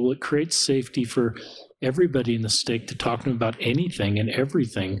LGBTQ people. It creates safety for everybody in the stake to talk to them about anything and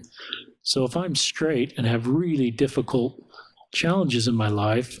everything. So if I'm straight and have really difficult challenges in my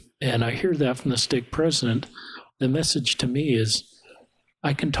life, and I hear that from the stake president, the message to me is,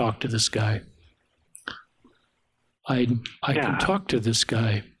 I can talk to this guy. I can talk to this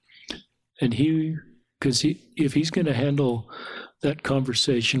guy. And if he's going to handle that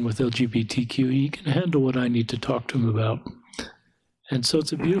conversation with LGBTQ, he can handle what I need to talk to him about. And so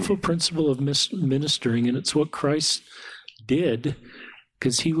it's a beautiful principle of ministering, and it's what Christ did,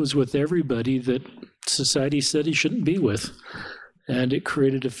 because he was with everybody that society said he shouldn't be with. And it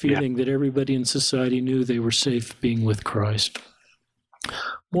created a feeling that everybody in society knew they were safe being with Christ.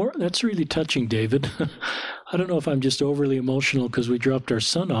 That's really touching, David. I don't know if I'm just overly emotional because we dropped our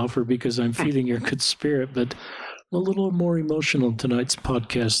son off, or because I'm feeling your good spirit, but a little more emotional in tonight's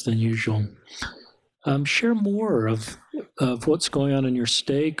podcast than usual. Share more of what's going on in your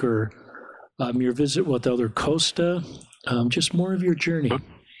stake, or your visit with Elder Costa, just more of your journey.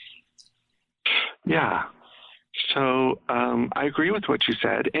 Yeah. So I agree with what you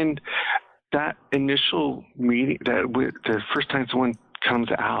said. And that initial meeting, the first time someone comes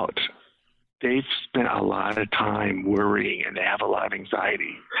out, they've spent a lot of time worrying and they have a lot of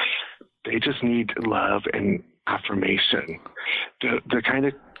anxiety. They just need love and affirmation. The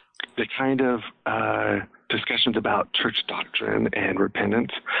kind of discussions about church doctrine and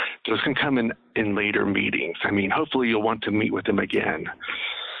repentance, those can come in later meetings. I mean, hopefully you'll want to meet with them again.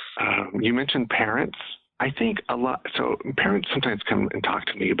 You mentioned parents. I think a lot. So parents sometimes come and talk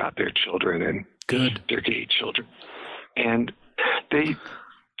to me about their children and their gay children, and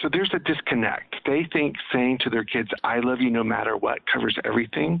so there's a disconnect. They think saying to their kids, I love you no matter what, covers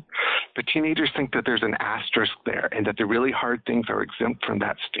everything. But teenagers think that there's an asterisk there and that the really hard things are exempt from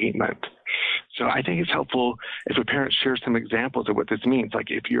that statement. So I think it's helpful if a parent shares some examples of what this means.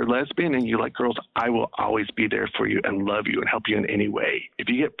 Like, if you're lesbian and you like girls, I will always be there for you and love you and help you in any way. If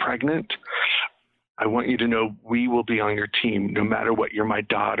you get pregnant, I want you to know we will be on your team no matter what. You're my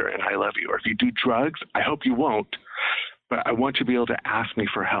daughter and I love you. Or if you do drugs, I hope you won't, but I want you to be able to ask me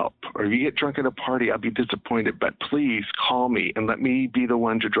for help. Or if you get drunk at a party, I'll be disappointed, but please call me and let me be the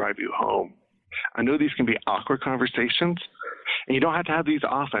one to drive you home. I know these can be awkward conversations, and you don't have to have these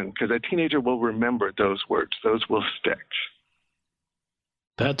often, because a teenager will remember those words. Those will stick.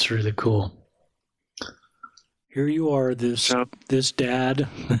 That's really cool. Here you are, this dad.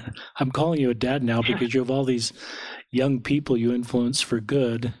 I'm calling you a dad now because you have all these young people you influence for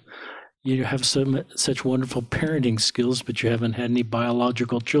good. You have such wonderful parenting skills, but you haven't had any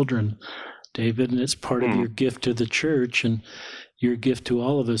biological children, David, and it's part of your gift to the church, and your gift to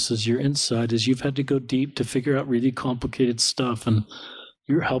all of us as your insight is you've had to go deep to figure out really complicated stuff, and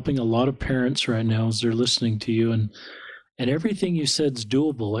you're helping a lot of parents right now as they're listening to you, and everything you said's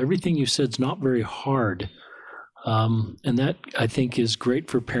doable. Everything you said's not very hard, and that, I think, is great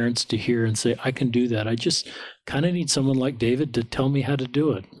for parents to hear and say, I can do that. I just kind of need someone like David to tell me how to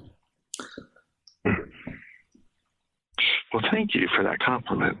do it. Well, thank you for that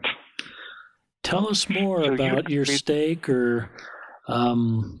compliment. Tell us more about your stake, or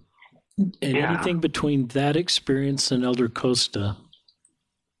anything between that experience and Elder Costa.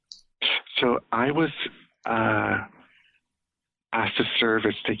 So I was asked to serve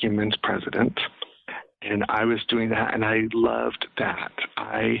as Stake Men's president, and I was doing that, and I loved that.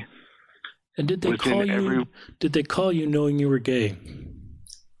 And did they call you? Did they call you knowing you were gay?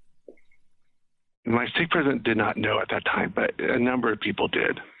 My stake president did not know at that time, but a number of people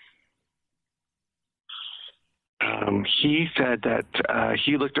did. He said that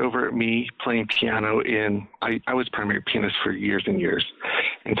he looked over at me playing piano I was primary pianist for years and years,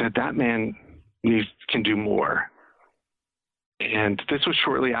 and said that man can do more. And this was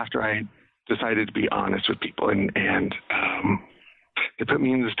shortly after I decided to be honest with people, and they put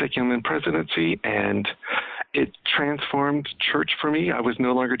me in the Stake Young Men presidency, and it transformed church for me. I was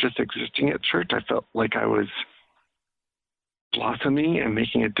no longer just existing at church. I felt like I was blossoming and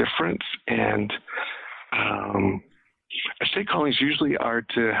making a difference. And stake callings usually are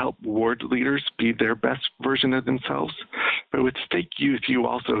to help ward leaders be their best version of themselves. But with Stake Youth, you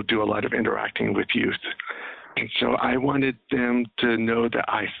also do a lot of interacting with youth. And so I wanted them to know that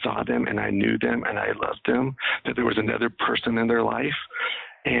I saw them and I knew them and I loved them, that there was another person in their life.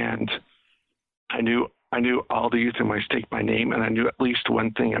 And I knew all the youth in my stake by name, and I knew at least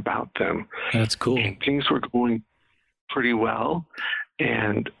one thing about them. That's cool. And things were going pretty well,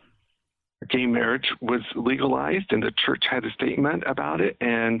 and gay marriage was legalized, and the church had a statement about it.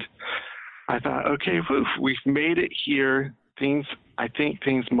 And I thought, okay, we've made it here. I think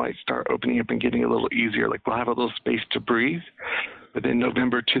things might start opening up and getting a little easier. Like we'll have a little space to breathe. But in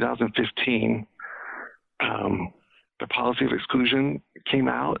November 2015, the policy of exclusion came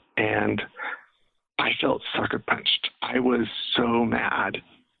out, and I felt sucker punched. I was so mad.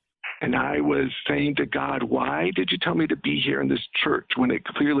 And I was saying to God, why did you tell me to be here in this church when it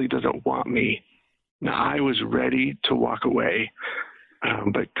clearly doesn't want me? Now, I was ready to walk away,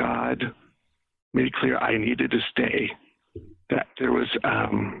 but God made it clear I needed to stay, that there was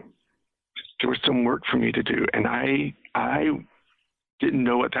some work for me to do. And I didn't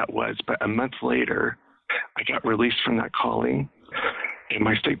know what that was, but a month later, I got released from that calling. And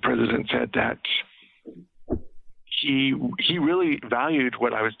my stake president said that he really valued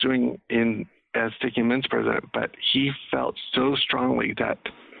what I was doing as Stake Young Men's president, but he felt so strongly that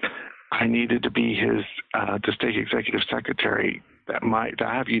I needed to be the stake executive secretary, that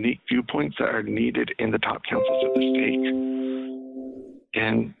I have unique viewpoints that are needed in the top councils of the stake.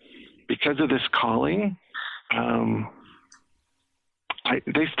 And because of this calling,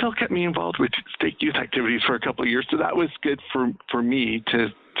 they still kept me involved with stake youth activities for a couple of years. So that was good for me to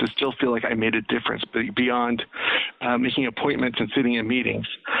still feel like I made a difference beyond making appointments and sitting in meetings.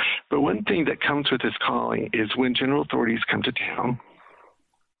 But one thing that comes with this calling is when general authorities come to town,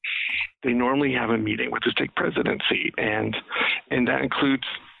 they normally have a meeting with the stake presidency, and that includes,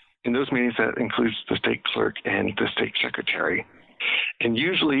 in those meetings, that includes the stake clerk and the stake secretary. And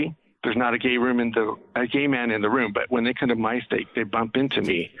usually there's not a gay man in the room, but when they come to my stake, they bump into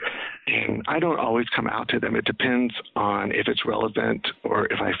me. And I don't always come out to them. It depends on if it's relevant or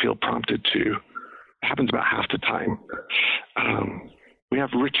if I feel prompted to. It happens about half the time. We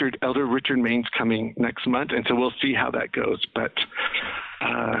have Elder Richard Maines coming next month, and so we'll see how that goes. But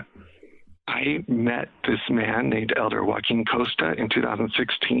I met this man named Elder Joaquin Costa in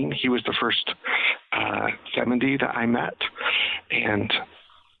 2016. He was the first 70 that I met. And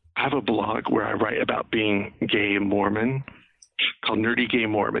I have a blog where I write about being gay Mormon called Nerdy Gay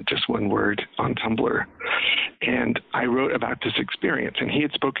Mormon, just one word, on Tumblr. And I wrote about this experience, and he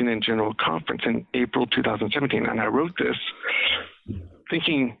had spoken in General Conference in April 2017. And I wrote this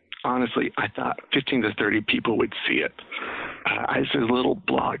thinking, honestly, I thought 15 to 30 people would see it. It's a little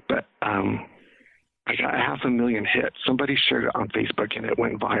blog, but I got 500,000 hits. Somebody shared it on Facebook, and it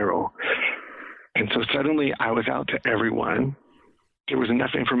went viral. And so suddenly I was out to everyone. There was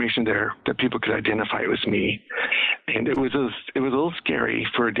enough information there that people could identify it was me. And it was a little scary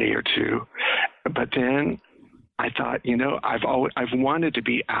for a day or two. But then I thought, I've wanted to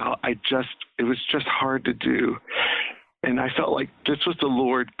be out. It was just hard to do. And I felt like this was the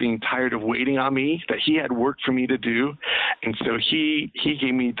Lord being tired of waiting on me, that he had work for me to do. And so he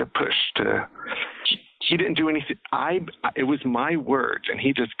gave me the push he didn't do anything. It was my words, and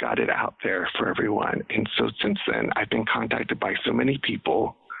he just got it out there for everyone. And so since then, I've been contacted by so many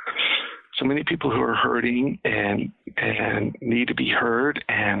people who are hurting and need to be heard.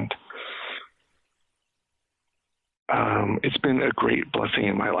 And it's been a great blessing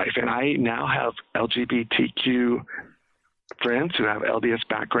in my life. And I now have LGBTQ friends who have LDS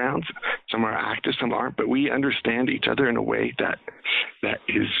backgrounds. Some are active, some aren't, but we understand each other in a way that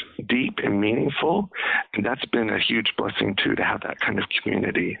is deep and meaningful. And that's been a huge blessing too, to have that kind of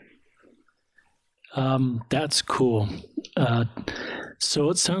community. That's cool. So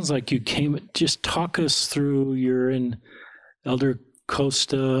it sounds like just talk us through, you're in Elder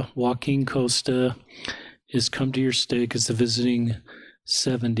Costa, Joaquin Costa, is come to your stake as the visiting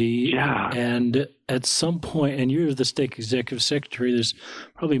 70. Yeah. And at some point, and you're the stake executive secretary, there's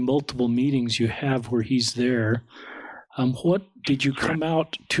probably multiple meetings you have where he's there. What did you come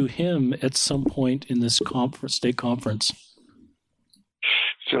out to him at some point in this stake conference?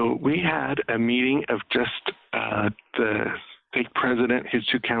 So we had a meeting of just the stake president, his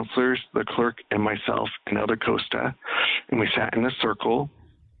two counselors, the clerk, and myself, and Elder Costa, and we sat in a circle.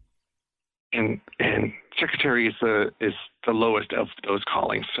 And secretary is the lowest of those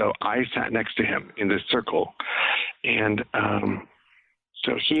callings, so I sat next to him in this circle, and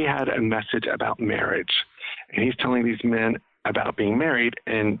so he had a message about marriage, and he's telling these men about being married,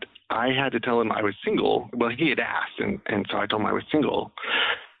 and I had to tell him I was single. Well, he had asked, and so I told him I was single.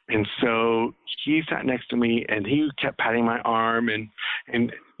 And so he sat next to me, and he kept patting my arm and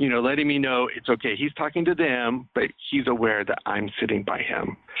letting me know it's okay. He's talking to them, but he's aware that I'm sitting by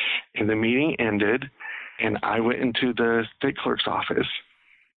him. And the meeting ended, and I went into the state clerk's office,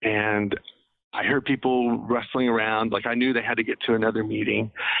 and I heard people rustling around, like I knew they had to get to another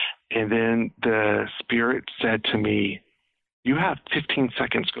meeting. And then the Spirit said to me, "You have 15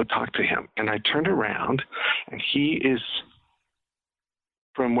 seconds, go talk to him." And I turned around, and he is,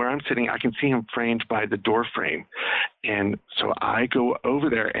 from where I'm sitting, I can see him framed by the door frame. And so I go over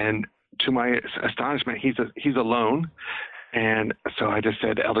there, and to my astonishment, he's alone. And so I just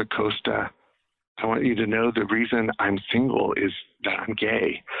said, "Elder Costa, I want you to know the reason I'm single is that I'm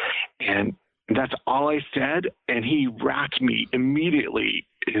gay." And that's all I said. And he wrapped me immediately,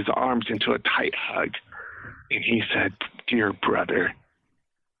 his arms into a tight hug. And he said, "Dear brother,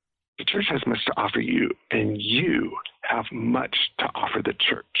 the church has much to offer you, and you have much to offer the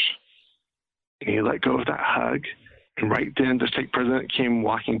church." And he let go of that hug. And right then, the stake president came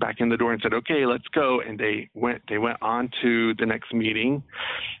walking back in the door and said, "Okay, let's go." And they went on to the next meeting.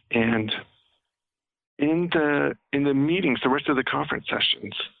 And in the meetings, the rest of the conference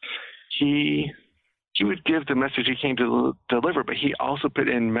sessions, he would give the message he came to deliver, but he also put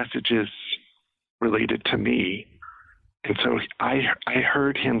in messages related to me. And so I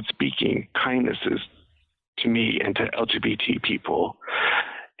heard him speaking kindnesses to me and to LGBT people.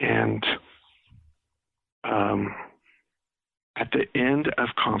 And at the end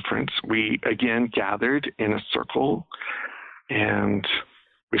of conference, we again gathered in a circle, and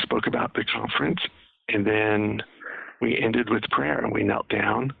we spoke about the conference. And then we ended with prayer, and we knelt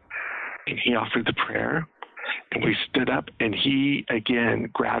down, and he offered the prayer, and we stood up, and he again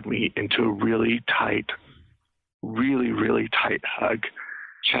grabbed me into a really tight hug,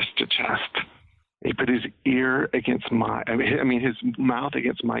 chest to chest. He put his ear against his mouth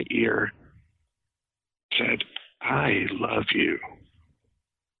against my ear, said, "I love you.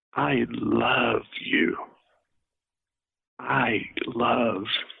 I love you. I love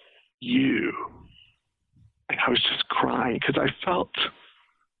you." And I was just crying because I felt,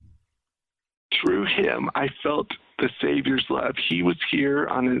 through him, I felt the Savior's love. He was here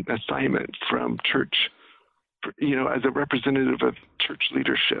on an assignment from church, as a representative of church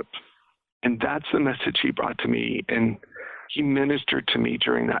leadership. And that's the message he brought to me. And he ministered to me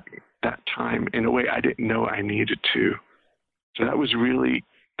during that time in a way I didn't know I needed to. So that was really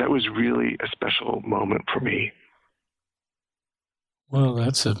a special moment for me. Well,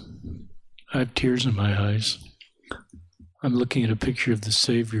 I have tears in my eyes. I'm looking at a picture of the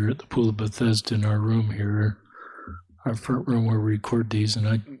Savior at the Pool of Bethesda in our room here, our front room where we record these. And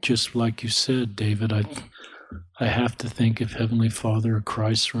I just, like you said, David, I have to think if Heavenly Father or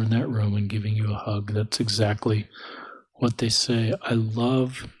Christ were in that room and giving you a hug, that's exactly what they say. I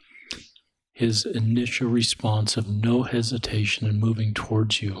love his initial response of no hesitation and moving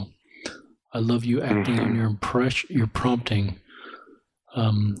towards you. I love you acting on your prompting.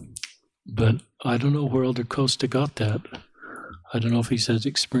 But I don't know where Elder Costa got that. I don't know if he's had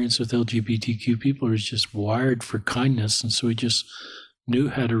experience with LGBTQ people or he's just wired for kindness, and so he just knew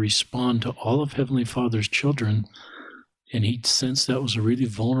how to respond to all of Heavenly Father's children, and he sensed that was a really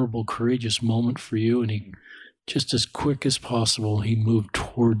vulnerable, courageous moment for you, and he, just as quick as possible, he moved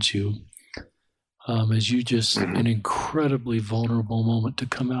towards you. As you just, an incredibly vulnerable moment to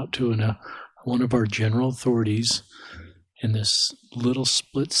come out to one of our general authorities in this little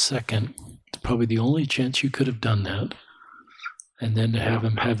split second. It's probably the only chance you could have done that. And then to have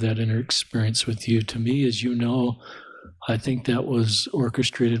him have that inner experience with you, to me, as you know, I think that was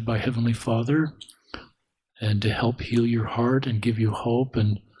orchestrated by Heavenly Father and to help heal your heart and give you hope.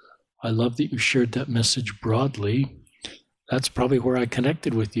 And I love that you shared that message broadly. That's probably where I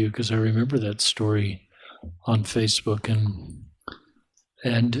connected with you, because I remember that story on Facebook.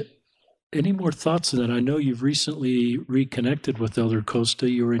 And any more thoughts on that? I know you've recently reconnected with Elder Costa.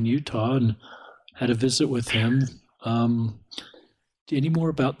 You were in Utah and had a visit with him. Any more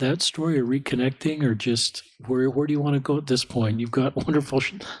about that story, or reconnecting, or just where do you want to go at this point? You've got wonderful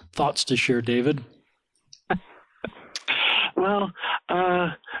thoughts to share, David. Well,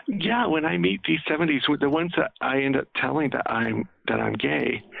 yeah. When I meet these 70s, the ones that I end up telling that I'm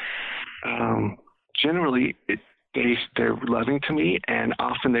gay, generally they're loving to me, and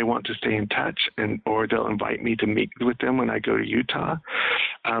often they want to stay in touch, or they'll invite me to meet with them when I go to Utah.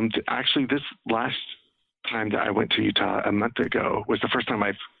 Actually, this last time that I went to Utah a month ago was the first time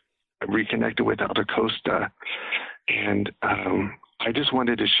I've reconnected with Elder Costa, and I just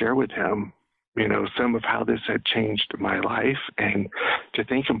wanted to share with him, some of how this had changed my life, and to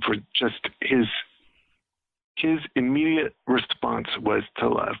thank him for just his immediate response was to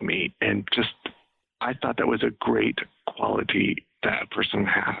love me, and just I thought that was a great quality that a person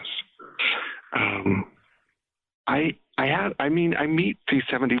has. I meet these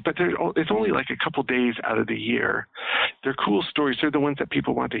 70s, but it's only like a couple days out of the year. They're cool stories. They're the ones that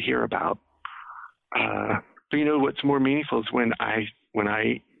people want to hear about. But what's more meaningful is when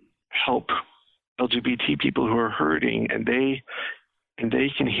I help LGBT people who are hurting, and they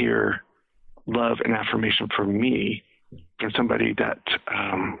can hear love and affirmation from me, from somebody that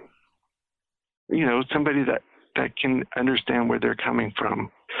somebody that can understand where they're coming from.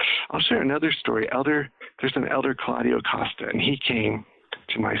 I'll share another story. There's an Elder Claudio Costa, and he came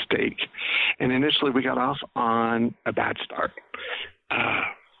to my stake. And initially we got off on a bad start.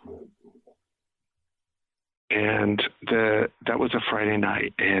 And that was a Friday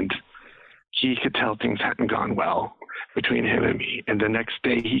night, and he could tell things hadn't gone well between him and me. And the next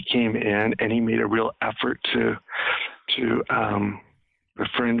day he came in, and he made a real effort to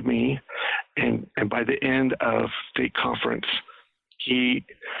befriend me. And by the end of stake conference, he'd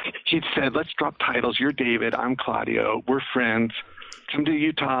said, let's drop titles. You're David. I'm Claudio. We're friends. Come to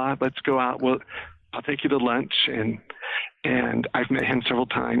Utah. Let's go out. I'll take you to lunch. And I've met him several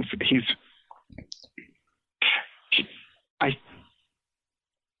times.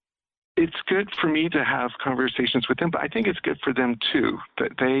 It's good for me to have conversations with them, but I think it's good for them too,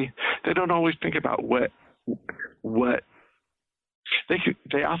 that they don't always think about what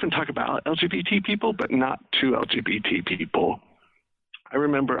they often talk about LGBT people, but not to LGBT people. I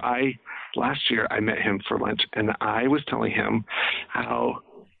remember last year I met him for lunch, and I was telling him how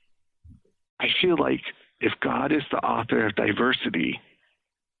I feel like if God is the author of diversity,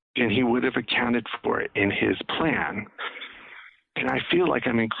 then he would have accounted for it in his plan. And I feel like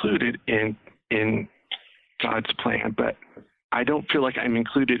I'm included in God's plan, but I don't feel like I'm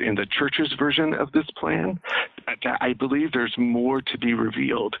included in the church's version of this plan. I believe there's more to be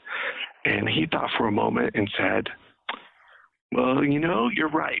revealed. And he thought for a moment and said, well, you're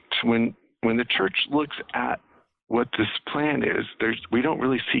right. When the church looks at what this plan is, we don't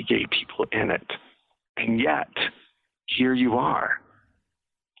really see gay people in it. And yet, here you are.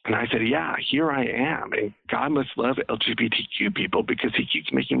 And I said, yeah, here I am. And God must love LGBTQ people because he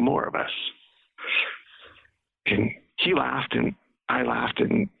keeps making more of us. And he laughed, and I laughed,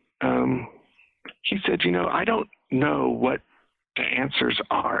 and he said, I don't know what the answers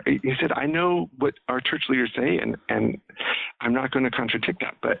are. He said, I know what our church leaders say, and I'm not going to contradict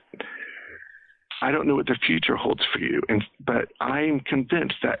that, but I don't know what the future holds for you. But I'm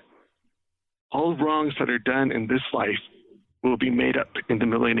convinced that all wrongs that are done in this life will be made up in the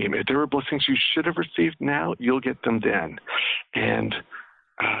millennium. If there were blessings you should have received now, you'll get them then. And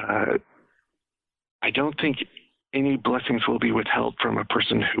I don't think any blessings will be withheld from a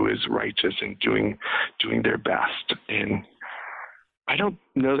person who is righteous and doing their best. And I don't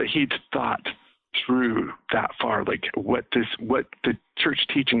know that he'd thought through that far, like what the church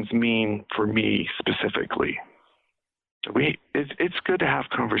teachings mean for me specifically. So it's good to have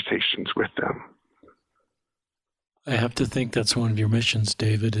conversations with them. I have to think that's one of your missions,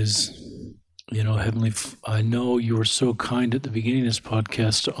 David, is, Heavenly, I know you were so kind at the beginning of this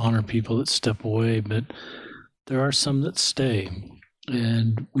podcast to honor people that step away, but there are some that stay,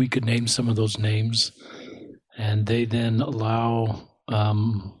 and we could name some of those names, and they then allow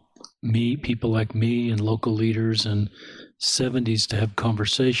people like me and local leaders and 70s to have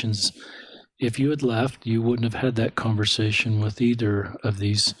conversations. If you had left, you wouldn't have had that conversation with either of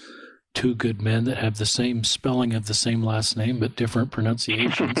these two good men that have the same spelling of the same last name but different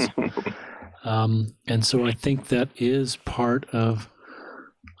pronunciations. And so I think that is part of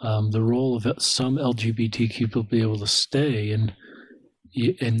the role of some LGBTQ people to be able to stay, and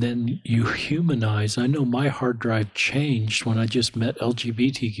then you humanize. I know my hard drive changed when I just met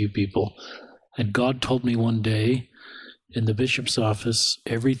LGBTQ people, and God told me one day, in the bishop's office,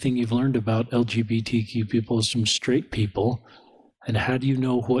 everything you've learned about LGBTQ people is from straight people. And how do you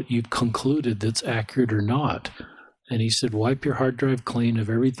know what you've concluded that's accurate or not? And he said, wipe your hard drive clean of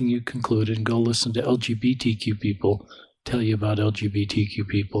everything you concluded and go listen to LGBTQ people tell you about LGBTQ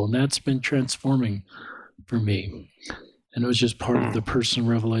people. And that's been transforming for me. And it was just part of the personal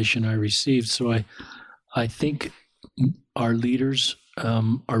revelation I received. So I think our leaders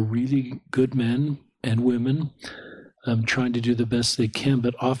are really good men and women trying to do the best they can,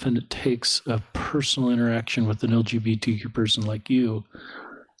 but often it takes a personal interaction with an LGBTQ person like you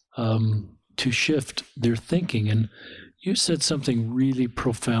to shift their thinking. And you said something really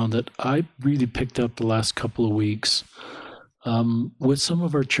profound that I really picked up the last couple of weeks with some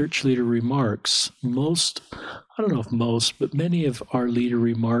of our church leader remarks. I don't know if most, but many of our leader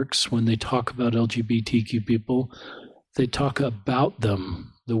remarks, when they talk about LGBTQ people, they talk about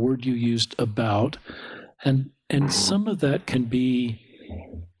them, the word you used, about, and some of that can be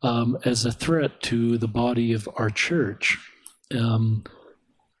as a threat to the body of our church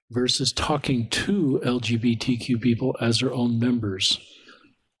versus talking to LGBTQ people as their own members.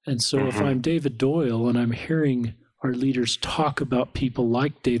 And so if I'm David Doyle and I'm hearing our leaders talk about people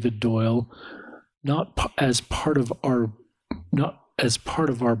like David Doyle, not as part of our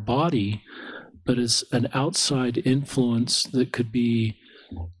body, but as an outside influence that could be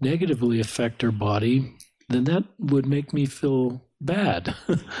negatively affect our body, then that would make me feel bad.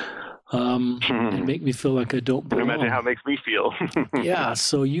 And make me feel like I don't belong. Imagine how it makes me feel. Yeah,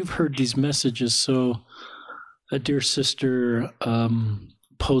 so you've heard these messages. So a dear sister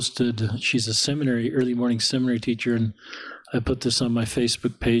posted, she's a early morning seminary teacher, and I put this on my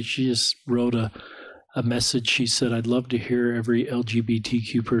Facebook page. She just wrote a message. She said, I'd love to hear every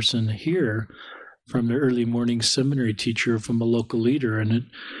LGBTQ person here from the early morning seminary teacher, from a local leader. And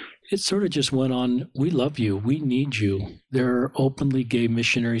it sort of just went on, we love you, we need you. There are openly gay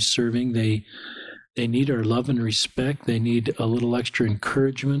missionaries serving. They need our love and respect. They need a little extra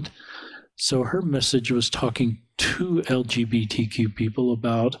encouragement. So her message was talking to LGBTQ people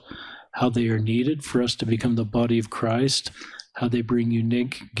about how they are needed for us to become the body of Christ, how they bring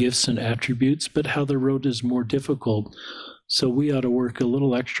unique gifts and attributes, but how the road is more difficult. So we ought to work a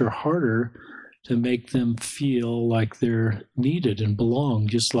little extra harder to make them feel like they're needed and belong,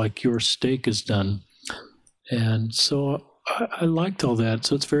 just like your stake has done. And so I liked all that.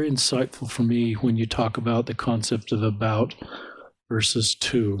 So it's very insightful for me when you talk about the concept of about versus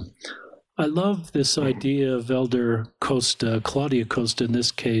to. I love this idea of Elder Costa, Claudia Costa in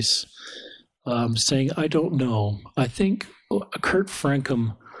this case, saying, I don't know. I think Kurt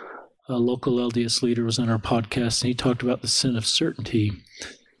Frankum, a local LDS leader, was on our podcast, and he talked about the sin of certainty.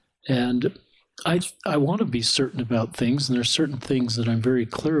 And I want to be certain about things, and there's certain things that I'm very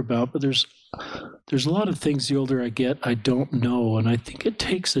clear about, but there's a lot of things the older I get, I don't know. And I think it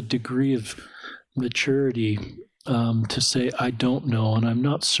takes a degree of maturity to say, I don't know, and I'm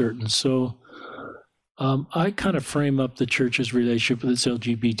not certain. So I kind of frame up the church's relationship with its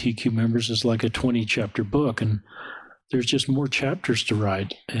LGBTQ members as like a 20-chapter book, and there's just more chapters to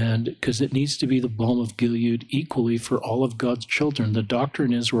write, and because it needs to be the balm of Gilead equally for all of God's children. The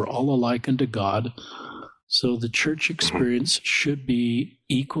doctrine is we're all alike unto God, so the church experience should be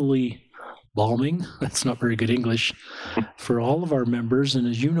equally balming, that's not very good English, for all of our members, and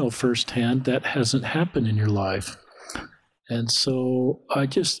as you know firsthand, that hasn't happened in your life. And so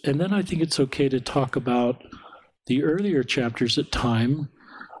and then I think it's okay to talk about the earlier chapters at time.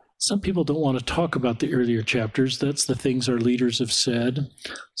 Some people don't want to talk about the earlier chapters. That's the things our leaders have said.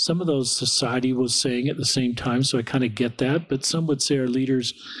 Some of those society was saying at the same time, so I kind of get that. But some would say our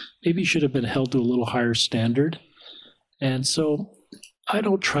leaders maybe should have been held to a little higher standard. And so I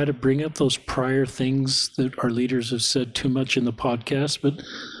don't try to bring up those prior things that our leaders have said too much in the podcast. But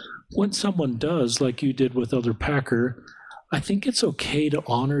when someone does, like you did with Elder Packer, I think it's okay to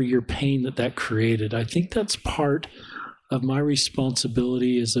honor your pain that created. I think that's part of my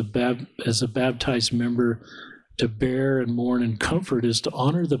responsibility as a baptized member to bear and mourn and comfort, is to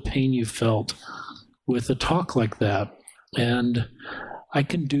honor the pain you felt with a talk like that. And I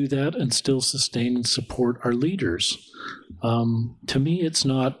can do that and still sustain and support our leaders. To me, it's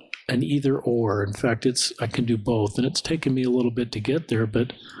not an either or. In fact, I can do both. And it's taken me a little bit to get there,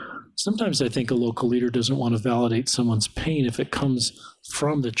 but sometimes I think a local leader doesn't want to validate someone's pain if it comes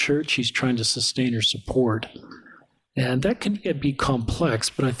from the church he's trying to sustain or support. And that can be complex,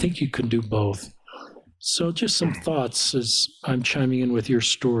 but I think you can do both. So just some thoughts as I'm chiming in with your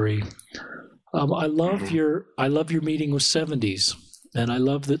story. I love your meeting with 70s, and I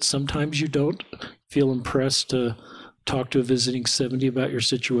love that sometimes you don't feel impressed to talk to a visiting 70 about your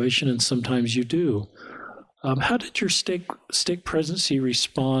situation, and sometimes you do. How did your stake presidency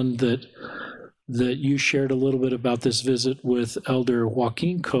respond that you shared a little bit about this visit with Elder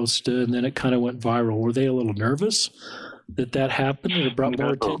Joaquin Costa, and then it kind of went viral? Were they a little nervous that happened and it brought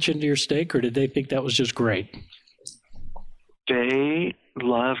more attention to your stake, or did they think that was just great? They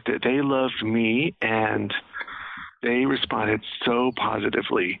loved it. They loved me, and they responded so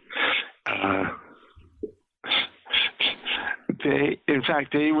positively. In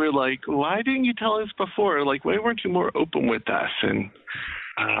fact, they were like, "Why didn't you tell us before? Like, why weren't you more open with us?" And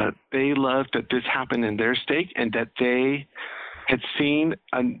they loved that this happened in their stake, and that they had seen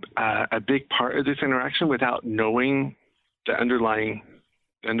a big part of this interaction without knowing the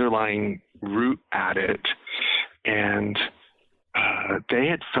underlying root at it. And they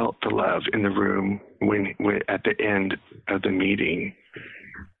had felt the love in the room when at the end of the meeting,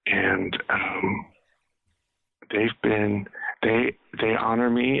 and they honor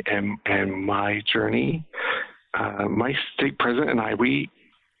me and my journey. My stake president and I, we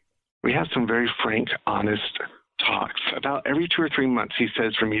have some very frank, honest talks. About every 2 or 3 months, he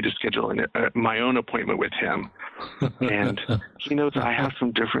says for me to schedule my own appointment with him. And he knows I have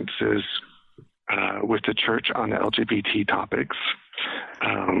some differences with the church on the LGBT topics.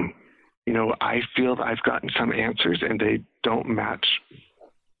 I feel that I've gotten some answers and they don't match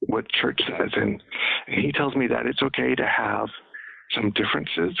what church says. And he tells me that it's okay to have some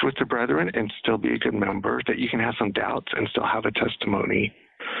differences with the brethren and still be a good member, that you can have some doubts and still have a testimony.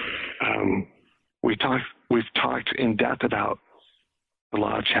 We've talked in depth about the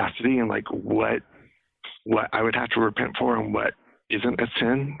law of chastity and like what I would have to repent for and what isn't a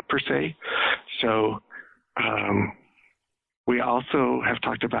sin per se. So we also have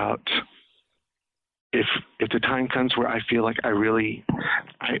talked about if the time comes where I feel like I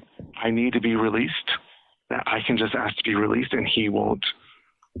need to be released, that I can just ask to be released, and he'll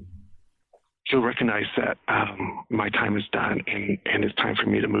recognize that my time is done and it's time for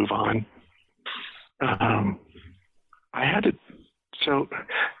me to move on. So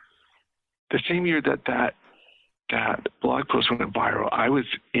the same year that blog post went viral, I was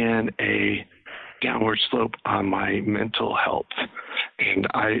in a downward slope on my mental health, and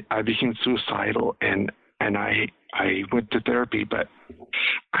I became suicidal, and I went to therapy, but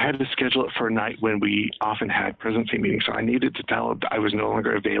I had to schedule it for a night when we often had presidency meetings. So I needed to tell them that I was no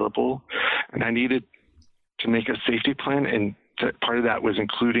longer available, and I needed to make a safety plan, and part of that was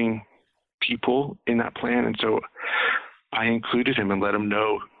including people in that plan. And so I included him and let him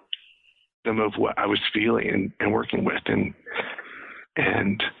know some of what I was feeling and working with.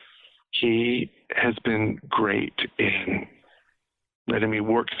 And he has been great in letting me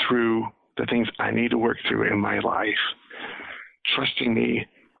work through the things I need to work through in my life, trusting me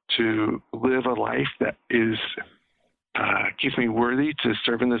to live a life that is keeps me worthy to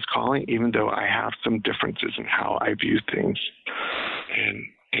serve in this calling, even though I have some differences in how I view things. And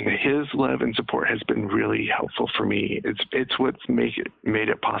his love and support has been really helpful for me. It's what's made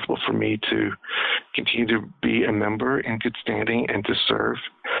it possible for me to continue to be a member in good standing and to serve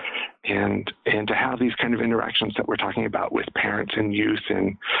and to have these kind of interactions that we're talking about with parents and youth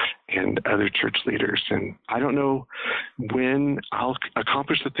and other church leaders. And I don't know when I'll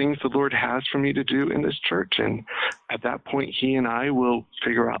accomplish the things the Lord has for me to do in this church. And at that point, he and I will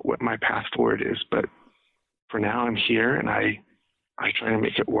figure out what my path forward is. But for now, I'm here, and I try to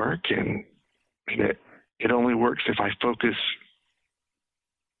make it work, and it only works if I focus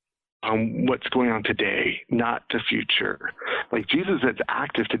on what's going on today, not the future. Like Jesus is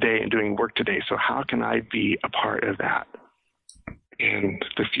active today and doing work today, so how can I be a part of that? And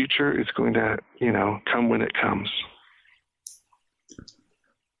the future is going to, come when it comes.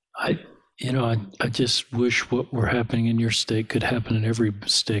 I just wish what were happening in your stake could happen in every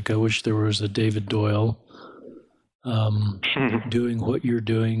stake. I wish there was a David Doyle doing what you're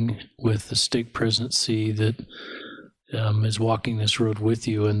doing with the stake presidency that is walking this road with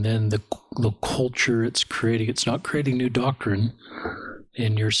you, and then the culture it's creating. It's not creating new doctrine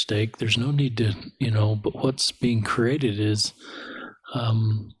in your stake. There's no need to, but what's being created is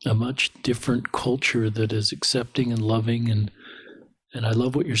a much different culture that is accepting and loving. And I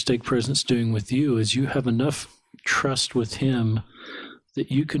love what your stake president's doing with you is you have enough trust with him that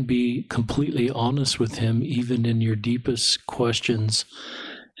you can be completely honest with him, even in your deepest questions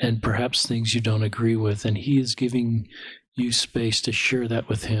and perhaps things you don't agree with. And he is giving you space to share that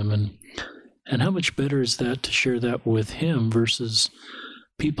with him. And how much better is that to share that with him versus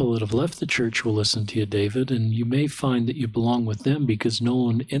people that have left the church will listen to you, David, and you may find that you belong with them because no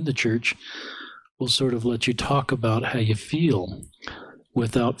one in the church will sort of let you talk about how you feel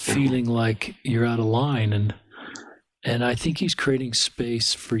without feeling like you're out of line. And I think he's creating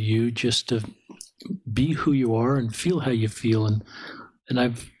space for you just to be who you are and feel how you feel. And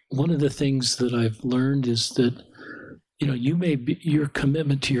one of the things that I've learned is that, you may be, your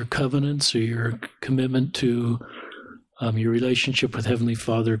commitment to your covenants or your commitment to your relationship with Heavenly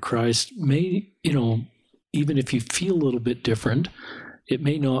Father Christ may, even if you feel a little bit different, it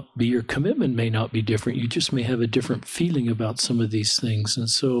may not be, your commitment may not be different. You just may have a different feeling about some of these things. And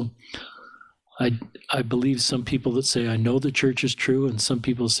so I believe some people that say, I know the church is true, and some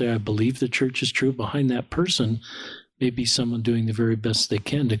people say, I believe the church is true. Behind that person may be someone doing the very best they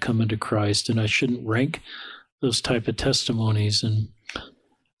can to come into Christ. And I shouldn't rank those type of testimonies. And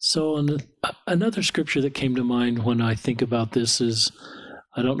so another scripture that came to mind when I think about this is,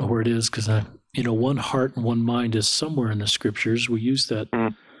 I don't know where it is because one heart and one mind is somewhere in the scriptures. We use that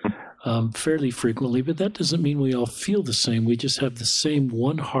fairly frequently, but that doesn't mean we all feel the same. We just have the same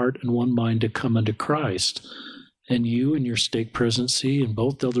one heart and one mind to come unto Christ. And you and your stake presidency and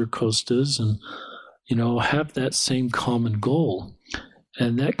both Elder Costas and, have that same common goal.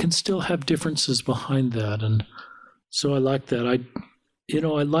 And that can still have differences behind that. And so I like that. I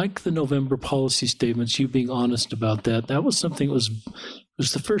like the November policy statements, you being honest about that. That was something that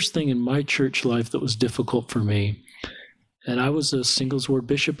was the first thing in my church life that was difficult for me. And I was a singles ward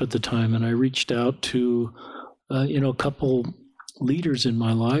bishop at the time, and I reached out to, a couple leaders in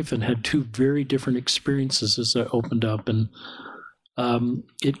my life and had two very different experiences as I opened up. And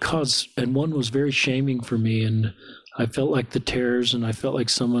and one was very shaming for me, and I felt like the tares, and I felt like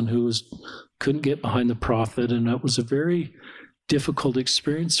someone who couldn't get behind the prophet, and that was a very difficult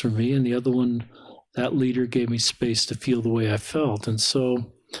experience for me. And the other one, that leader gave me space to feel the way I felt. And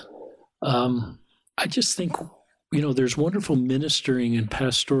so I just think, there's wonderful ministering and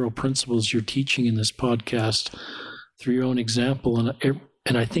pastoral principles you're teaching in this podcast through your own example.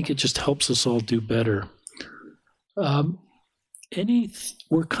 And I think it just helps us all do better.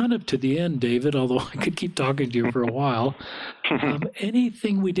 We're kind of to the end, David, although I could keep talking to you for a while.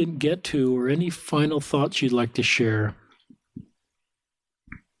 Anything we didn't get to, or any final thoughts you'd like to share?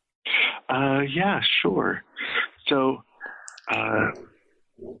 Yeah, sure. So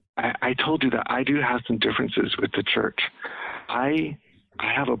I told you that I do have some differences with the church. I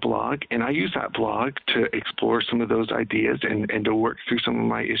have a blog, and I use that blog to explore some of those ideas and to work through some of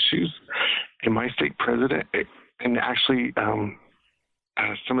my issues. And my stake president, and actually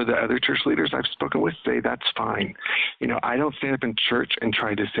some of the other church leaders I've spoken with, say that's fine. I don't stand up in church and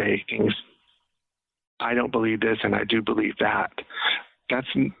try to say things, I don't believe this and I do believe that. That's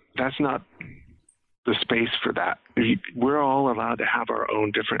not the space for that. We're all allowed to have our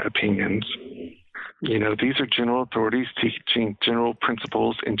own different opinions. These are general authorities teaching general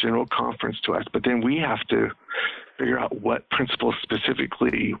principles in general conference to us, but then we have to figure out what principles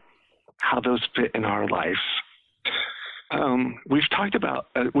specifically, how those fit in our lives. We've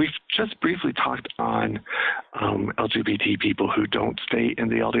just briefly talked on LGBT people who don't stay in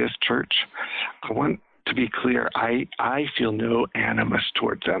the LDS church. I want to be clear, I feel no animus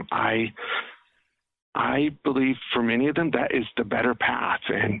towards them. I believe for many of them that is the better path,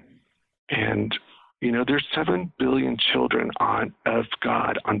 and there's 7 billion children of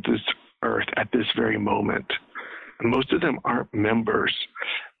God on this earth at this very moment. And most of them aren't members,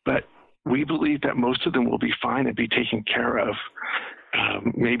 but we believe that most of them will be fine and be taken care of.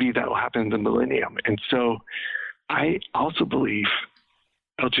 Maybe that will happen in the millennium. And so I also believe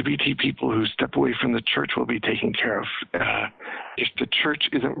LGBT people who step away from the church will be taken care of. If the church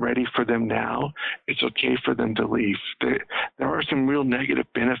isn't ready for them now, it's okay for them to leave. There are some real negative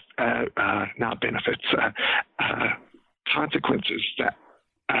consequences that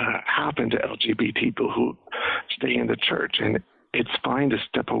happen to LGBT people who stay in the church, and it's fine to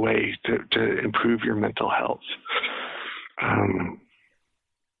step away to improve your mental health. I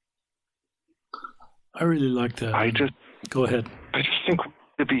really like that. Go ahead. I just think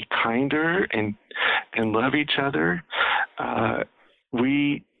to be kinder and love each other.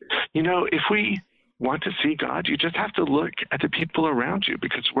 If we want to see God, you just have to look at the people around you,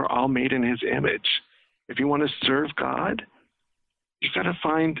 because we're all made in His image. If you want to serve God, you've got to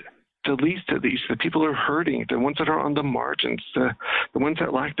find the least of these, the people who are hurting, the ones that are on the margins, the ones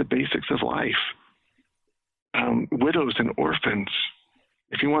that lack the basics of life, widows and orphans.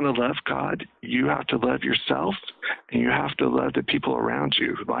 If you want to love God, you have to love yourself, and you have to love the people around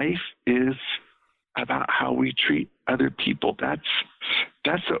you. Life is about how we treat other people. That's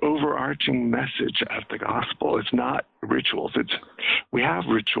the overarching message of the gospel. It's not rituals. We have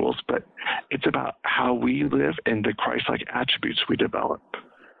rituals, but it's about how we live and the Christ-like attributes we develop.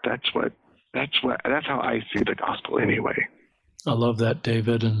 That's how I see the gospel anyway. I love that,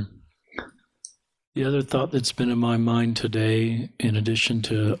 David. And the other thought that's been in my mind today, in addition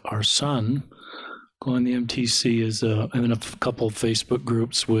to our son, Going the MTC is I'm in a couple of Facebook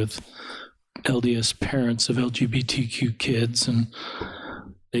groups with LDS parents of LGBTQ kids, and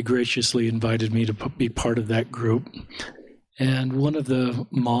they graciously invited me to be part of that group. And one of the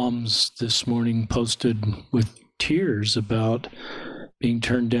moms this morning posted with tears about being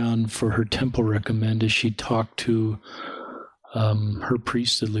turned down for her temple recommend as she talked to her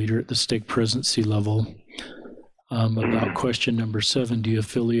priesthood leader at the stake presidency level about question number 7. Do you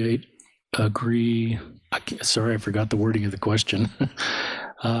affiliate, agree? Sorry, I forgot the wording of the question.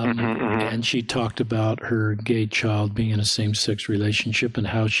 And she talked about her gay child being in a same-sex relationship and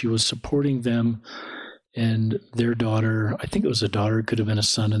how she was supporting them and their daughter. I think it was a daughter, it could have been a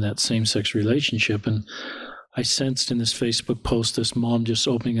son, in that same-sex relationship. And I sensed in this Facebook post this mom just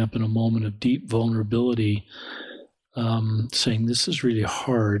opening up in a moment of deep vulnerability, saying, this is really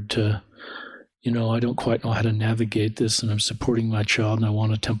hard to, I don't quite know how to navigate this, and I'm supporting my child, and I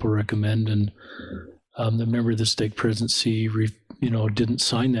want a temple recommend. And the member of the stake presidency, didn't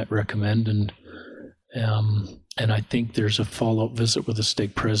sign that recommend, and I think there's a follow-up visit with the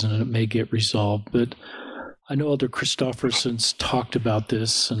stake president. It may get resolved, but I know Elder Christofferson's talked about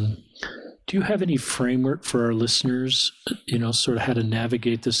this. And do you have any framework for our listeners, sort of how to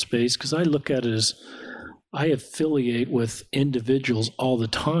navigate this space? Because I look at it as I affiliate with individuals all the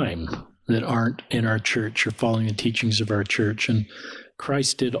time that aren't in our church or following the teachings of our church, and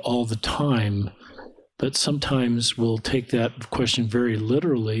Christ did all the time. But sometimes we'll take that question very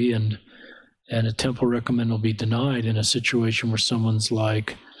literally, and a temple recommend will be denied in a situation where someone's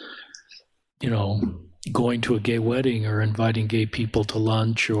like, going to a gay wedding or inviting gay people to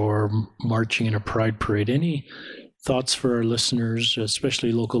lunch or marching in a pride parade. Any thoughts for our listeners,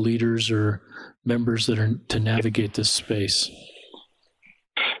 especially local leaders or members that are to navigate this space?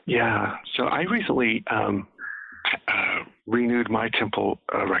 Yeah. So I recently renewed my temple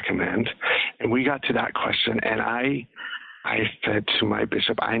recommend, and we got to that question, and I said to my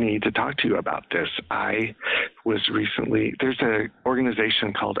bishop, I need to talk to you about this. I was recently, there's an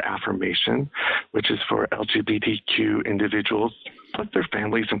organization called Affirmation, which is for LGBTQ individuals, plus their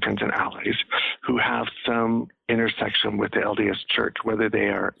families and friends and allies, who have some intersection with the LDS Church, whether they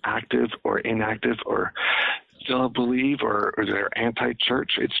are active or inactive or still believe or they're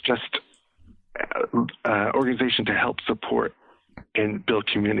anti-church. It's just an organization to help support and build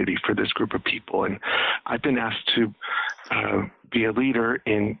community for this group of people. And I've been asked to be a leader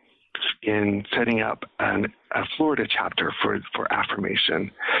in setting up a Florida chapter for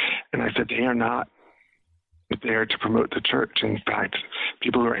Affirmation. And I said, they are not there to promote the church. In fact,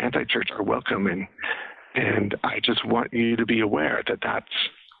 people who are anti-church are welcome. And I just want you to be aware that that's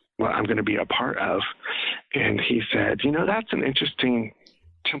what I'm going to be a part of. And he said, that's an interesting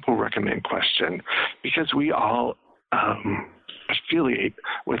temple recommend question, because we all affiliate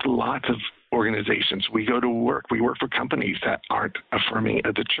with lots of organizations. We go to work. We work for companies that aren't affirming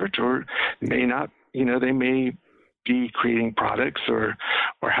of the church, or may not, they may be creating products or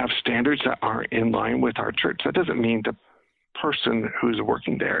have standards that aren't in line with our church. That doesn't mean the person who's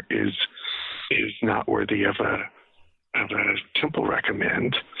working there is not worthy of a temple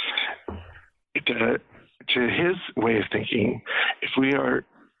recommend. To his way of thinking, if we are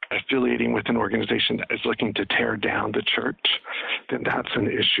affiliating with an organization that is looking to tear down the church, then that's an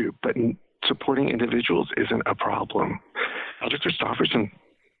issue. But supporting individuals isn't a problem. Elder Christofferson,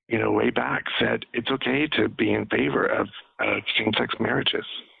 way back said it's okay to be in favor of same-sex marriages.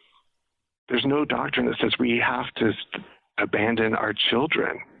 There's no doctrine that says we have to abandon our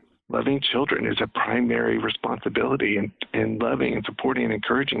children. Loving children is a primary responsibility, and loving and supporting and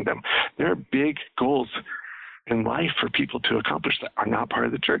encouraging them. There are big goals in life for people to accomplish that are not part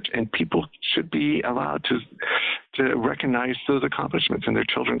of the church, and people should be allowed to recognize those accomplishments in their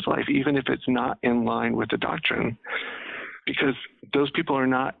children's life, even if it's not in line with the doctrine, because those people are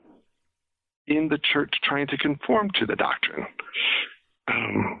not in the church trying to conform to the doctrine.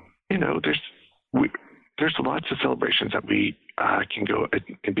 There's lots of celebrations that we can go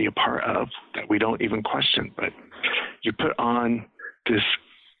and be a part of that we don't even question, but you put on this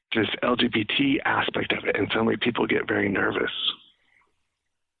LGBT aspect of it, and suddenly people get very nervous.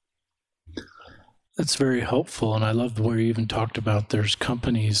 That's very helpful, and I love the way you even talked about there's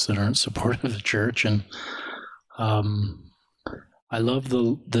companies that aren't supportive of the church, and I love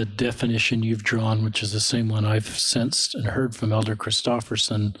the definition you've drawn, which is the same one I've sensed and heard from Elder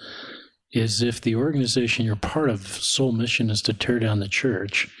Christofferson, is if the organization you're part of, sole mission is to tear down the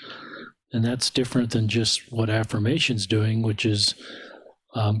church, and that's different than just what Affirmation's doing, which is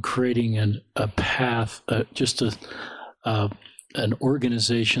creating a path, an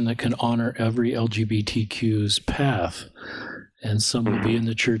organization that can honor every LGBTQ's path. and some will be in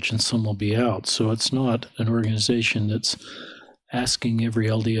the church and some will be out. So it's not an organization that's asking every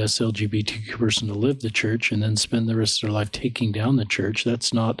LDS LGBTQ person to live the church and then spend the rest of their life taking down the church.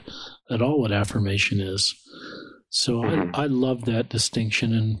 That's not at all what affirmation is. So I love that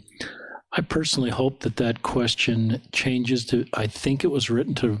distinction, and I personally hope that that question changes to, I think it was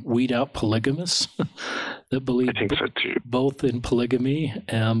written to weed out polygamists that believe I think so too. Both in polygamy,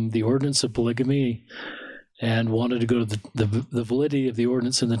 the ordinance of polygamy, and wanted to go to the validity of the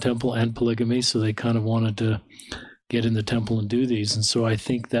ordinance in the temple and polygamy. So they kind of wanted to get in the temple and do these. And so I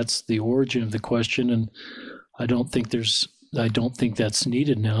think that's the origin of the question. And I don't think that's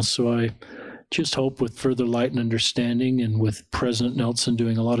needed now. So I just hope with further light and understanding, and with President Nelson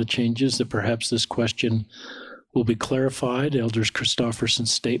doing a lot of changes, that perhaps this question will be clarified. Elder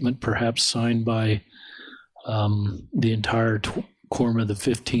Christofferson's statement, perhaps signed by the entire quorum of the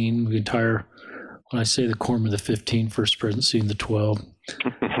 15, when I say the quorum of the 15, First Presidency and the 12,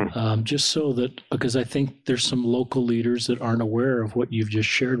 just so that, because I think there's some local leaders that aren't aware of what you've just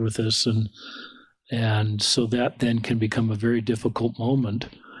shared with us, and so that then can become a very difficult moment,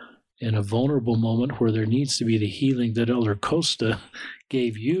 in a vulnerable moment where there needs to be the healing that Elder Costa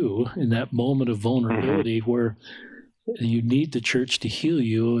gave you in that moment of vulnerability, where you need the church to heal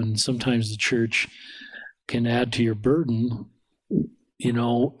you, and sometimes the church can add to your burden,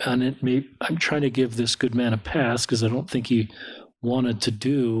 and I'm trying to give this good man a pass, because I don't think he wanted to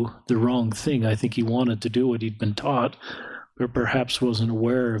do the wrong thing. I think he wanted to do what he'd been taught, but perhaps wasn't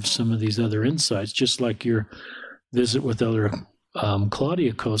aware of some of these other insights, just like your visit with Elder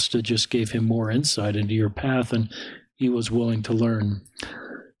Claudia Costa just gave him more insight into your path, and he was willing to learn.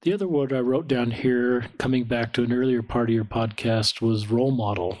 The other word I wrote down here, coming back to an earlier part of your podcast, was role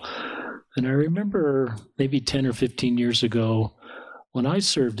model. And I remember maybe 10 or 15 years ago, when I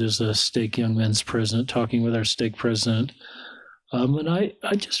served as a Stake Young Men's president, talking with our stake president, and I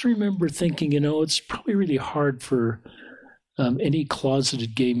just remember thinking, it's probably really hard for any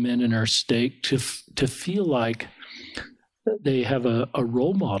closeted gay men in our stake to feel like they have a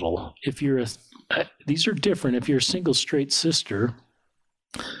role model. If you're these are different. If you're a single straight sister,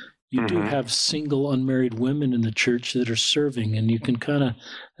 you do have single unmarried women in the church that are serving, and you can and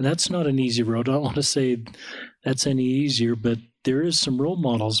that's not an easy road. I don't want to say that's any easier, but there is some role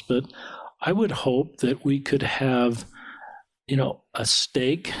models. But I would hope that we could have, a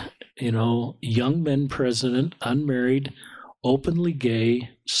stake, young men president, unmarried, openly gay,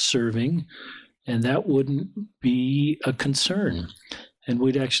 serving, and that wouldn't be a concern. And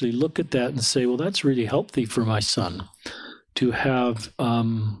we'd actually look at that and say, well, that's really healthy for my son to have,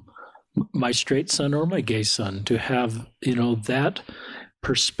 my straight son or my gay son, to have, that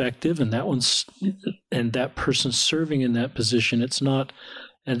perspective, and that person serving in that position. It's not,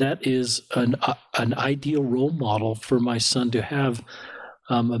 and that is an ideal role model for my son to have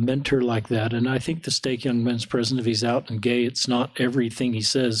a mentor like that. And I think the Stake Young Men's president, if he's out and gay, it's not everything he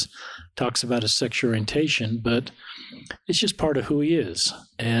says talks about his sexual orientation, but it's just part of who he is.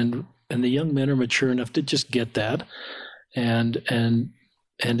 And the young men are mature enough to just get that. And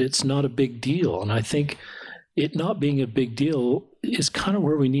it's not a big deal. And I think it not being a big deal is kind of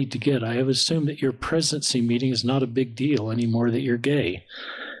where we need to get. I have assumed that your presidency meeting is not a big deal anymore, that you're gay,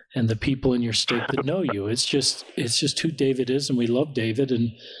 and the people in your stake that know you. It's just who David is, and we love David,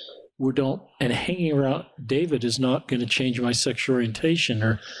 and and hanging around David is not going to change my sexual orientation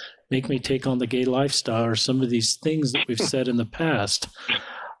or make me take on the gay lifestyle or some of these things that we've said in the past.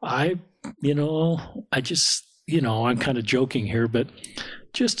 I'm kind of joking here, but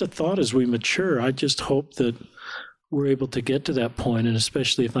just a thought as we mature, I just hope that we're able to get to that point. And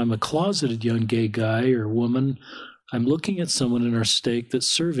especially if I'm a closeted young gay guy or woman, I'm looking at someone in our stake that's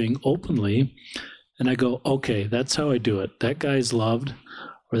serving openly, and I go, okay, that's how I do it. That guy's loved,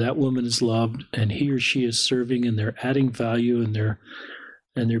 or that woman is loved, and he or she is serving, and they're adding value, and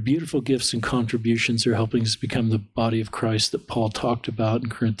their beautiful gifts and contributions are helping us become the body of Christ that Paul talked about in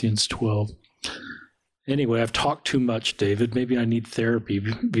Corinthians 12. Anyway, I've talked too much, David. Maybe I need therapy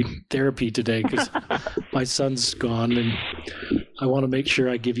today, because my son's gone, and I want to make sure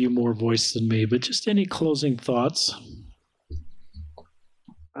I give you more voice than me. But just any closing thoughts?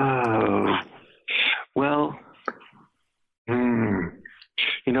 Well, so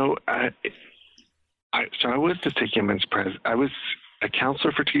I was the Stake Young Men's president. I was a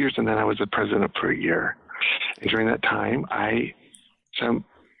counselor for 2 years, and then I was the president for a year. And during that time,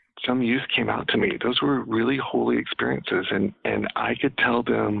 some youth came out to me. Those were really holy experiences, and I could tell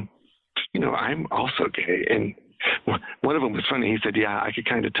them, I'm also gay. And one of them was funny. He said, yeah, I could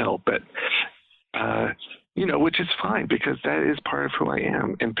kind of tell, but which is fine because that is part of who I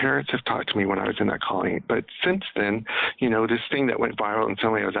am. And parents have talked to me when I was in that calling. But since then, this thing that went viral and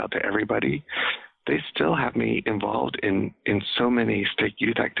suddenly I was out to everybody, they still have me involved in so many stake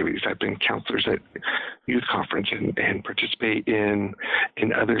youth activities. I've been counselors at youth conference and participate in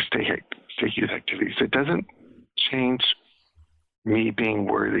other stake youth activities. It doesn't change me being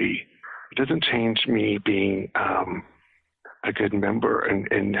worthy. It doesn't change me being a good member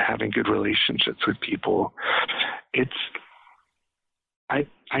and having good relationships with people.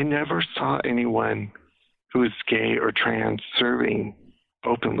 I never saw anyone who is gay or trans serving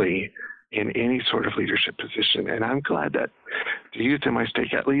openly in any sort of leadership position. And I'm glad that the youth in my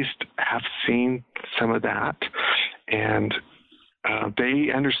stake at least have seen some of that. And they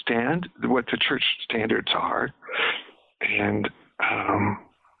understand what the church standards are. And,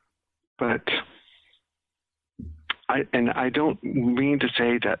 but I don't mean to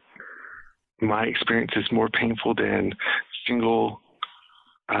say that my experience is more painful than single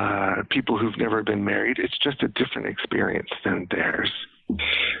people who've never been married. It's just a different experience than theirs.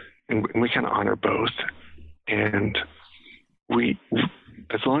 And we kind of honor both. And we,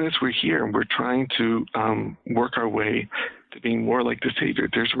 as long as we're here and we're trying to work our way to being more like the Savior,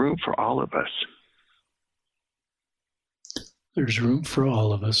 there's room for all of us. There's room for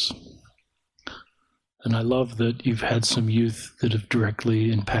all of us. And I love that you've had some youth that have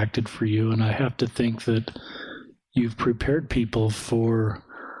directly impacted for you. And I have to think that you've prepared people for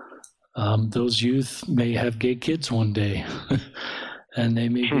those youth may have gay kids one day. And they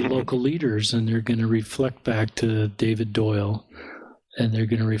may be local leaders, and they're going to reflect back to David Doyle, and they're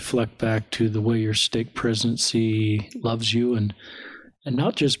going to reflect back to the way your stake presidency loves you and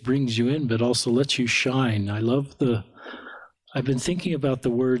not just brings you in, but also lets you shine. I've been thinking about the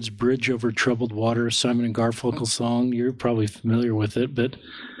words "Bridge Over Troubled Water," Simon and Garfunkel song. You're probably familiar with it, but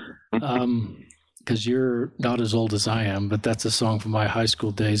because you're not as old as I am, but that's a song from my high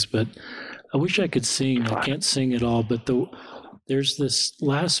school days. But I wish I could sing. I can't sing at all, but there's this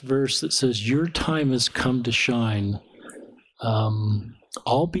last verse that says, "Your time has come to shine.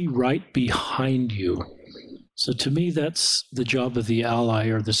 I'll be right behind you." So to me, that's the job of the ally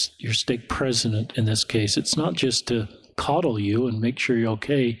or your stake president in this case. It's not just to coddle you and make sure you're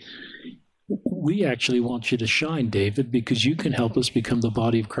okay. We actually want you to shine, David, because you can help us become the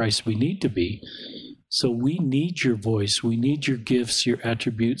body of Christ we need to be. So we need your voice. We need your gifts, your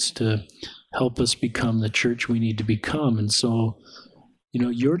attributes to help us become the church we need to become. And so,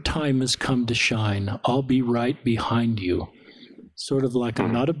 your time has come to shine. I'll be right behind you. Sort of like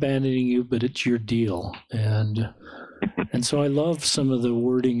I'm not abandoning you, but it's your deal. And so I love some of the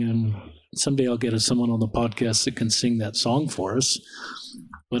wording, and someday I'll get someone on the podcast that can sing that song for us.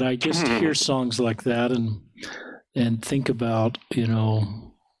 But I just hear songs like that and think about,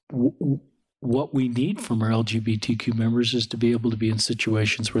 what we need from our LGBTQ members is to be able to be in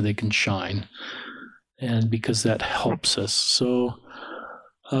situations where they can shine, and because that helps us. So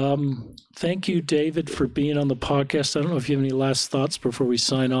thank you, David, for being on the podcast. I don't know if you have any last thoughts before we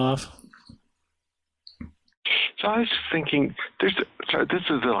sign off. So I was thinking, this is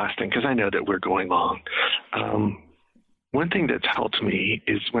the last thing, because I know that we're going long. One thing that's helped me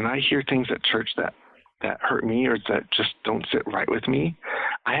is when I hear things at church that hurt me or that just don't sit right with me,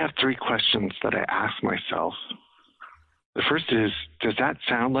 I have 3 questions that I ask myself. The first is, does that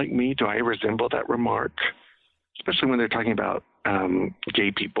sound like me? Do I resemble that remark? Especially when they're talking about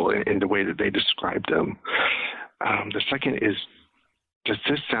gay people in the way that they describe them. The second is, does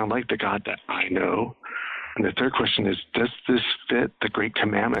this sound like the God that I know? And the third question is, does this fit the great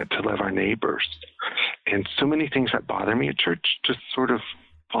commandment to love our neighbors? And so many things that bother me at church just sort of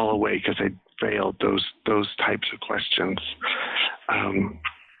fall away because I failed those types of questions.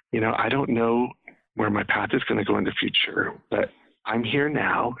 I don't know where my path is going to go in the future, but I'm here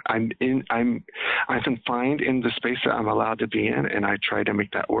now. I'm confined in the space that I'm allowed to be in, and I try to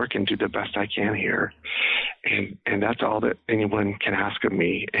make that work and do the best I can here. And that's all that anyone can ask of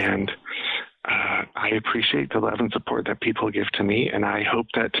me. And I appreciate the love and support that people give to me, and I hope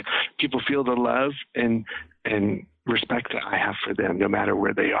that people feel the love and respect that I have for them, no matter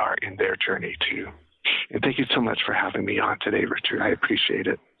where they are in their journey too. And thank you so much for having me on today, Richard. I appreciate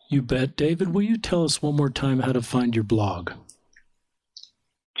it. You bet. David, will you tell us one more time how to find your blog?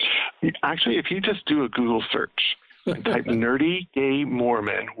 Actually, if you just do a Google search and type Nerdy Gay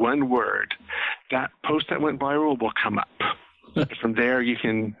Mormon, one word, that post that went viral will come up. From there, you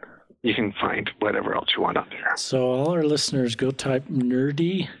can find whatever else you want on there. So all our listeners, go type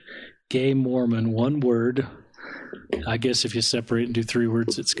Nerdy Gay Mormon, one word. I guess if you separate and do 3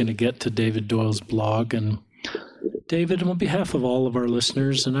 words, it's going to get to David Doyle's blog. And David, on behalf of all of our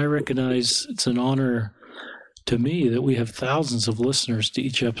listeners, and I recognize it's an honor to me that we have thousands of listeners to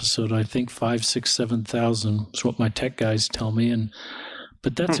each episode. I think 5, 6, 7,000 is what my tech guys tell me.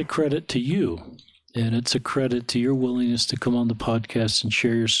 But that's a credit to you. And it's a credit to your willingness to come on the podcast and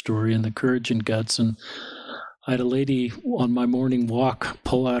share your story and the courage and guts. And I had a lady on my morning walk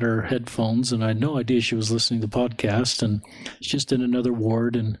pull out her headphones, and I had no idea she was listening to the podcast. And she's just in another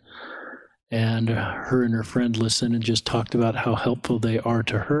ward, and her and her friend listened and just talked about how helpful they are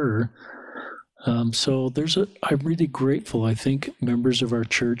to her. So I'm really grateful. I think members of our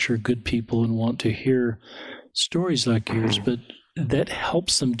church are good people and want to hear stories like yours, but that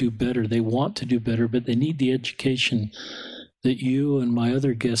helps them do better. They want to do better, but they need the education that you and my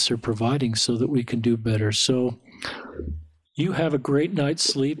other guests are providing so that we can do better. So you have a great night's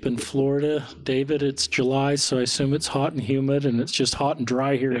sleep in Florida, David. It's July, so I assume it's hot and humid, and it's just hot and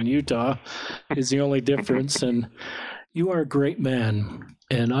dry here in Utah is the only difference. And you are a great man,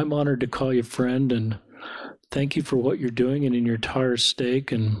 and I'm honored to call you friend, and thank you for what you're doing and in your entire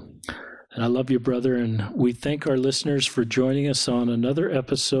stake. And I love you, brother. And we thank our listeners for joining us on another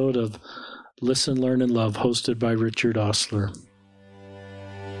episode of Listen, Learn, and Love, hosted by Richard Ostler.